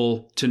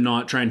impossible to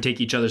not try and take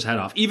each other's head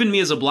off. Even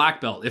me as a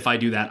black belt, if I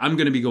do that, I'm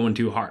going to be going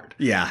too hard.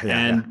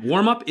 And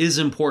warm up is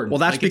important. Well,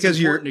 that's because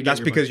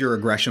your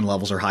aggression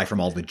levels are high from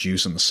all the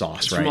juice and the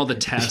sauce, right? From all the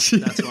tests.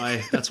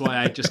 That's why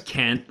I just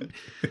can't.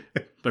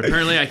 But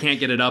apparently I can't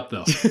get it up,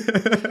 though.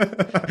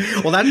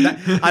 Well,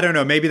 that I don't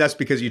know. Maybe that's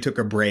because you took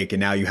a break and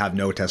now you have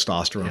no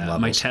testosterone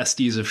levels. My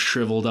testes have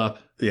shriveled up.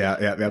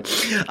 Yeah.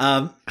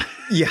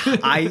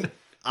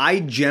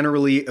 I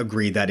generally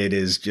agree that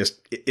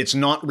it's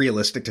not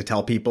realistic to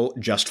tell people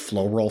just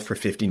flow roll for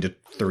 15 to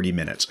 30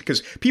 minutes,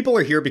 because people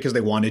are here because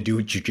they want to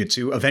do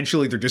jiu-jitsu.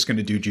 Eventually, they're just going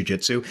to do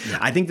jiu-jitsu. Yeah.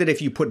 I think that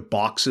if you put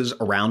boxes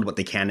around what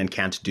they can and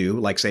can't do,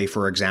 like say,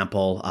 for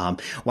example,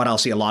 what I'll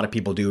see a lot of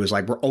people do is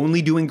like, we're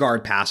only doing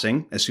guard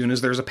passing. As soon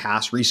as there's a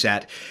pass,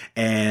 reset,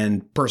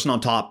 and person on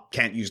top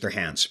can't use their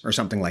hands or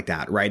something like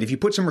that, right? If you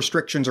put some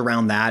restrictions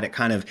around that, it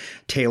kind of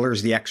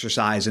tailors the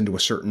exercise into a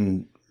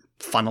certain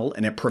funnel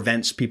and it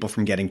prevents people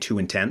from getting too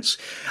intense.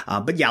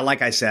 But yeah,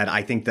 like I said,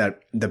 I think that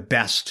the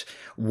best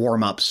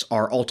warm-ups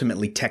are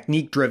ultimately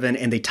technique driven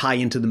and they tie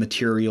into the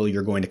material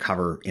you're going to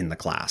cover in the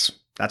class.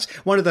 That's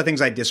one of the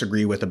things I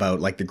disagree with about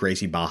like the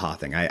Gracie Barra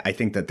thing. I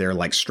think that their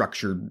like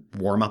structured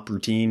warm-up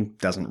routine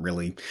doesn't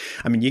really,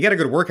 you get a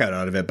good workout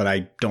out of it, but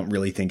I don't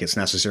really think it's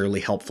necessarily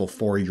helpful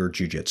for your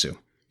jiu-jitsu.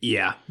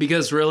 Yeah,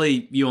 because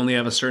really you only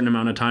have a certain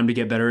amount of time to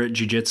get better at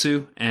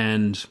jiu-jitsu,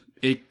 and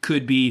it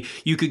could be,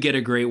 you could get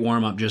a great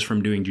warm-up just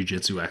from doing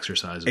jiu-jitsu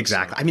exercises.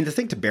 Exactly. So. The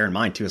thing to bear in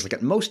mind, too, is like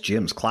at most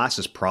gyms, class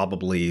is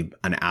probably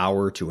an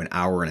hour to an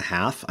hour and a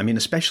half.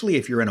 Especially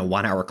if you're in a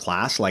 1 hour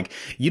class, like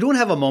you don't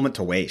have a moment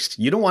to waste.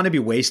 You don't want to be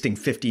wasting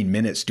 15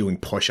 minutes doing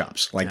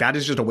push-ups. That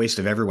is just a waste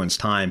of everyone's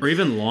time. Or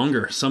even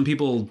longer. Some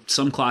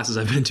classes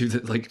I've been to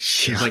that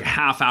there's like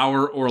half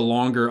hour or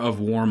longer of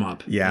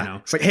warm-up. Yeah.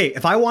 It's like, hey,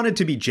 if I wanted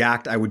to be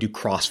jacked, I would do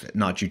CrossFit,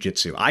 not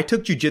jiu-jitsu. I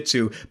took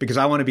jiu-jitsu because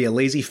I want to be a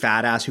lazy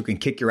fat ass who can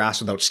kick your ass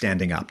without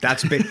standing up.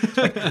 That's big.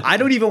 I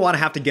don't even want to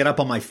have to get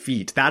up on my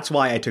feet. That's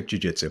why I took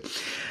jiu-jitsu.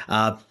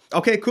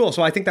 Okay, cool.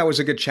 So I think that was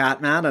a good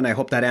chat, Matt, and I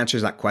hope that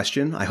answers that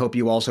question. I hope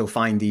you also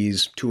find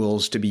these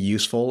tools to be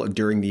useful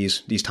during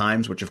these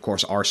times, which of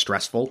course are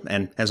stressful.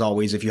 And as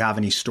always, if you have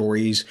any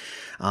stories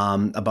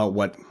about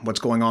what's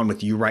going on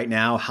with you right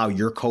now, how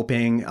you're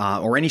coping,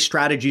 or any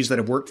strategies that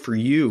have worked for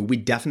you, we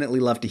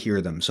definitely love to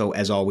hear them. So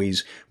as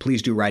always,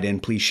 please do write in,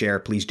 please share,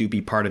 please do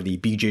be part of the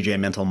BJJ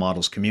Mental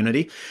Models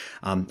community.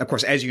 Of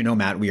course, as you know,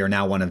 Matt, we are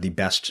now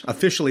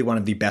officially one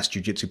of the best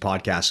jiu-jitsu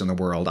podcasts in the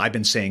world. I've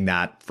been saying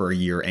that for a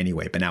year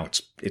anyway, but now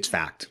it's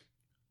fact.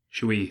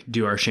 Should we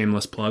do our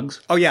shameless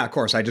plugs? Oh yeah, of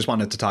course. I just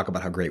wanted to talk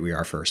about how great we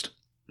are first.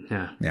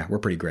 Yeah, we're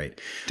pretty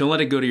great. Don't let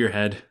it go to your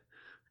head.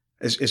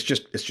 It's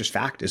just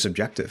fact. It's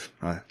objective.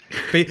 For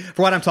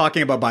what I'm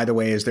talking about, by the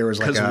way, is there was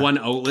like one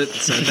outlet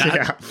said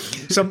that.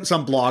 Yeah,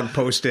 some blog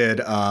posted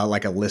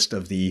like a list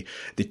of the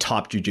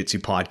top jiu-jitsu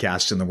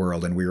podcasts in the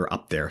world, and we were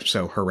up there.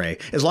 So hooray!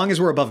 As long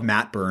as we're above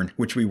Matt Byrne,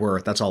 which we were,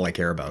 that's all I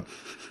care about.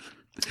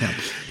 Yeah.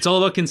 It's all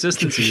about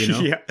consistency,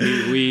 Yeah.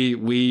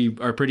 We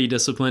are pretty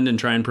disciplined and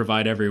try and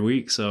provide every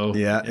week. So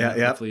yeah.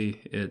 Hopefully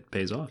it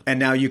pays off. And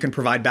now you can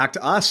provide back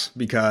to us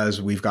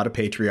because we've got a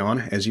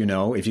Patreon, as you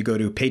know. If you go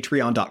to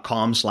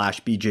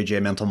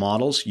patreon.com/BJJ Mental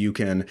Models, you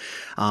can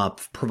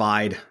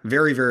provide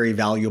very, very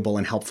valuable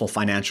and helpful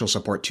financial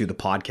support to the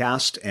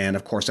podcast. And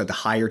of course, at the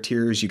higher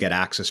tiers, you get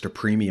access to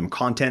premium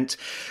content.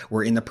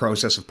 We're in the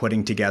process of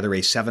putting together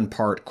a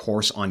 7-part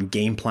course on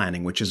game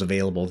planning, which is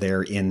available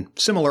there in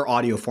similar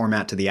audio format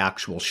format to the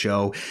actual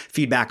show.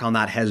 Feedback on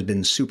that has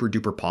been super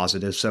duper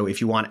positive. So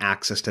if you want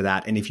access to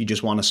that and if you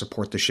just want to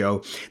support the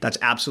show, that's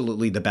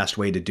absolutely the best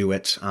way to do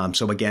it.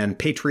 So again,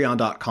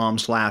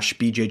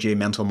 patreon.com/BJJ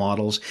Mental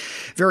Models.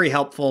 Very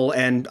helpful.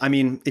 And I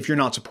mean, if you're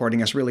not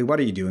supporting us, really, what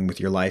are you doing with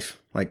your life?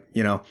 Like,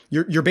 you know,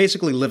 you're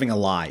basically living a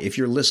lie. If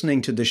you're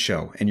listening to this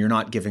show and you're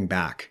not giving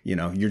back, you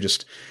know,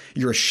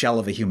 you're a shell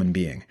of a human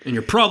being. And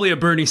you're probably a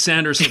Bernie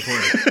Sanders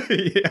supporter.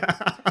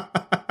 Yeah.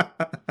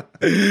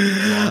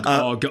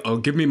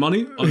 Give me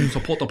money and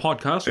support the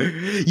podcast.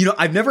 You know,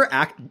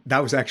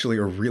 that was actually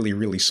a really,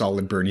 really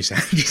solid Bernie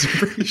Sanders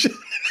impression.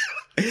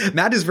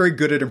 Matt is very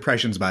good at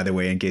impressions, by the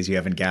way, in case you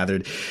haven't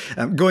gathered.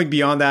 Going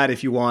beyond that,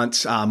 if you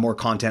want more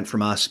content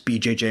from us,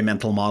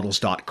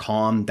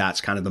 bjjmentalmodels.com.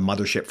 That's kind of the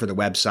mothership for the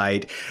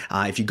website.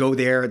 If you go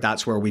there,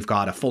 that's where we've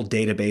got a full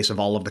database of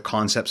all of the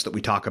concepts that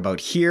we talk about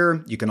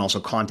here. You can also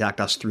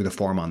contact us through the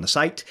form on the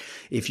site.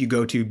 If you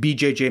go to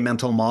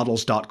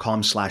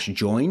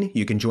bjjmentalmodels.com/join,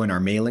 you can join our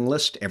mailing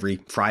list. Every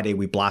Friday,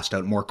 we blast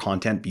out more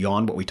content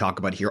beyond what we talk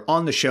about here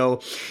on the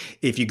show.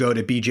 If you go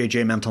to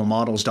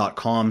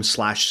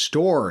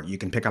bjjmentalmodels.com/store, you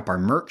can pick up our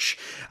merch.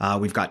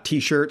 We've got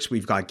t-shirts,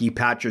 we've got gi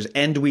patches,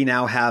 and we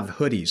now have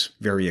hoodies.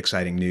 Very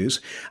exciting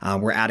news.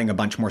 We're adding a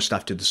bunch more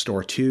stuff to the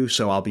store too,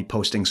 so I'll be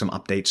posting some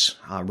updates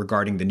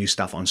regarding the new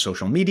stuff on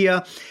social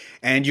media.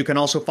 And you can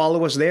also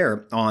follow us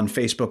there on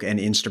Facebook and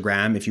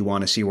Instagram if you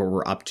want to see what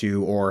we're up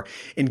to or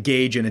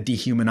engage in a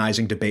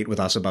dehumanizing debate with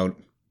us about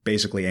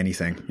basically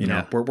anything. You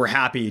know, we're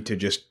happy to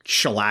just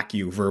shellac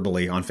you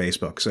verbally on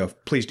Facebook. So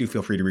please do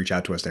feel free to reach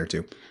out to us there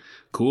too.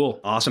 Cool.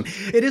 Awesome.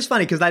 It is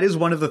funny because that is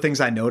one of the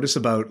things I notice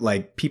about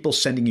like people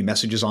sending you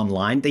messages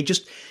online. They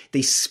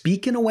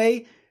speak in a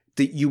way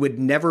that you would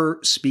never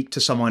speak to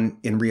someone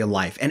in real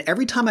life. And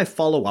every time I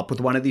follow up with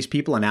one of these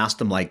people and ask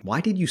them like, why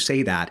did you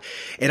say that?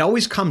 It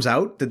always comes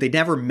out that they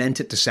never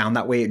meant it to sound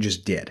that way. It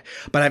just did.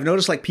 But I've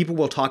noticed like people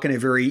will talk in a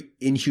very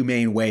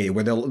inhumane way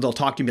where they'll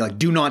talk to me like,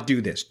 do not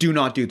do this. Do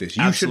not do this.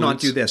 You should not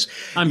do this.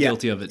 I'm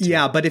guilty of it too.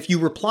 Yeah. But if you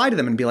reply to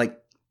them and be like,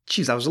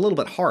 geez, I was a little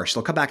bit harsh,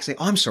 they'll come back and say,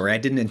 oh, I'm sorry, I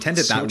didn't intend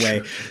it that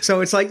way.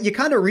 So it's like you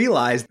kind of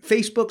realize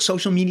Facebook,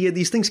 social media,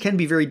 these things can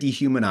be very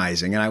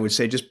dehumanizing. And I would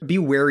say just be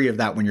wary of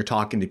that when you're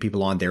talking to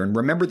people on there and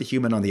remember the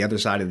human on the other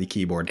side of the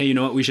keyboard. Hey, you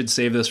know what? We should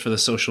save this for the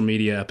social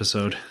media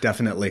episode.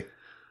 Definitely.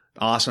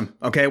 Awesome.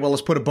 Okay, well,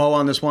 let's put a bow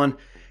on this one.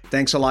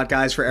 Thanks a lot,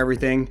 guys, for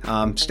everything.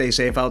 Stay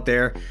safe out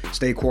there.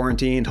 Stay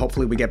quarantined.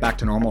 Hopefully we get back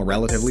to normal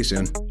relatively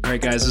soon. All right,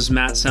 guys, this is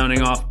Matt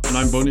sounding off, and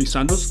I'm Bernie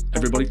Sanders.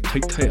 Everybody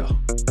take care.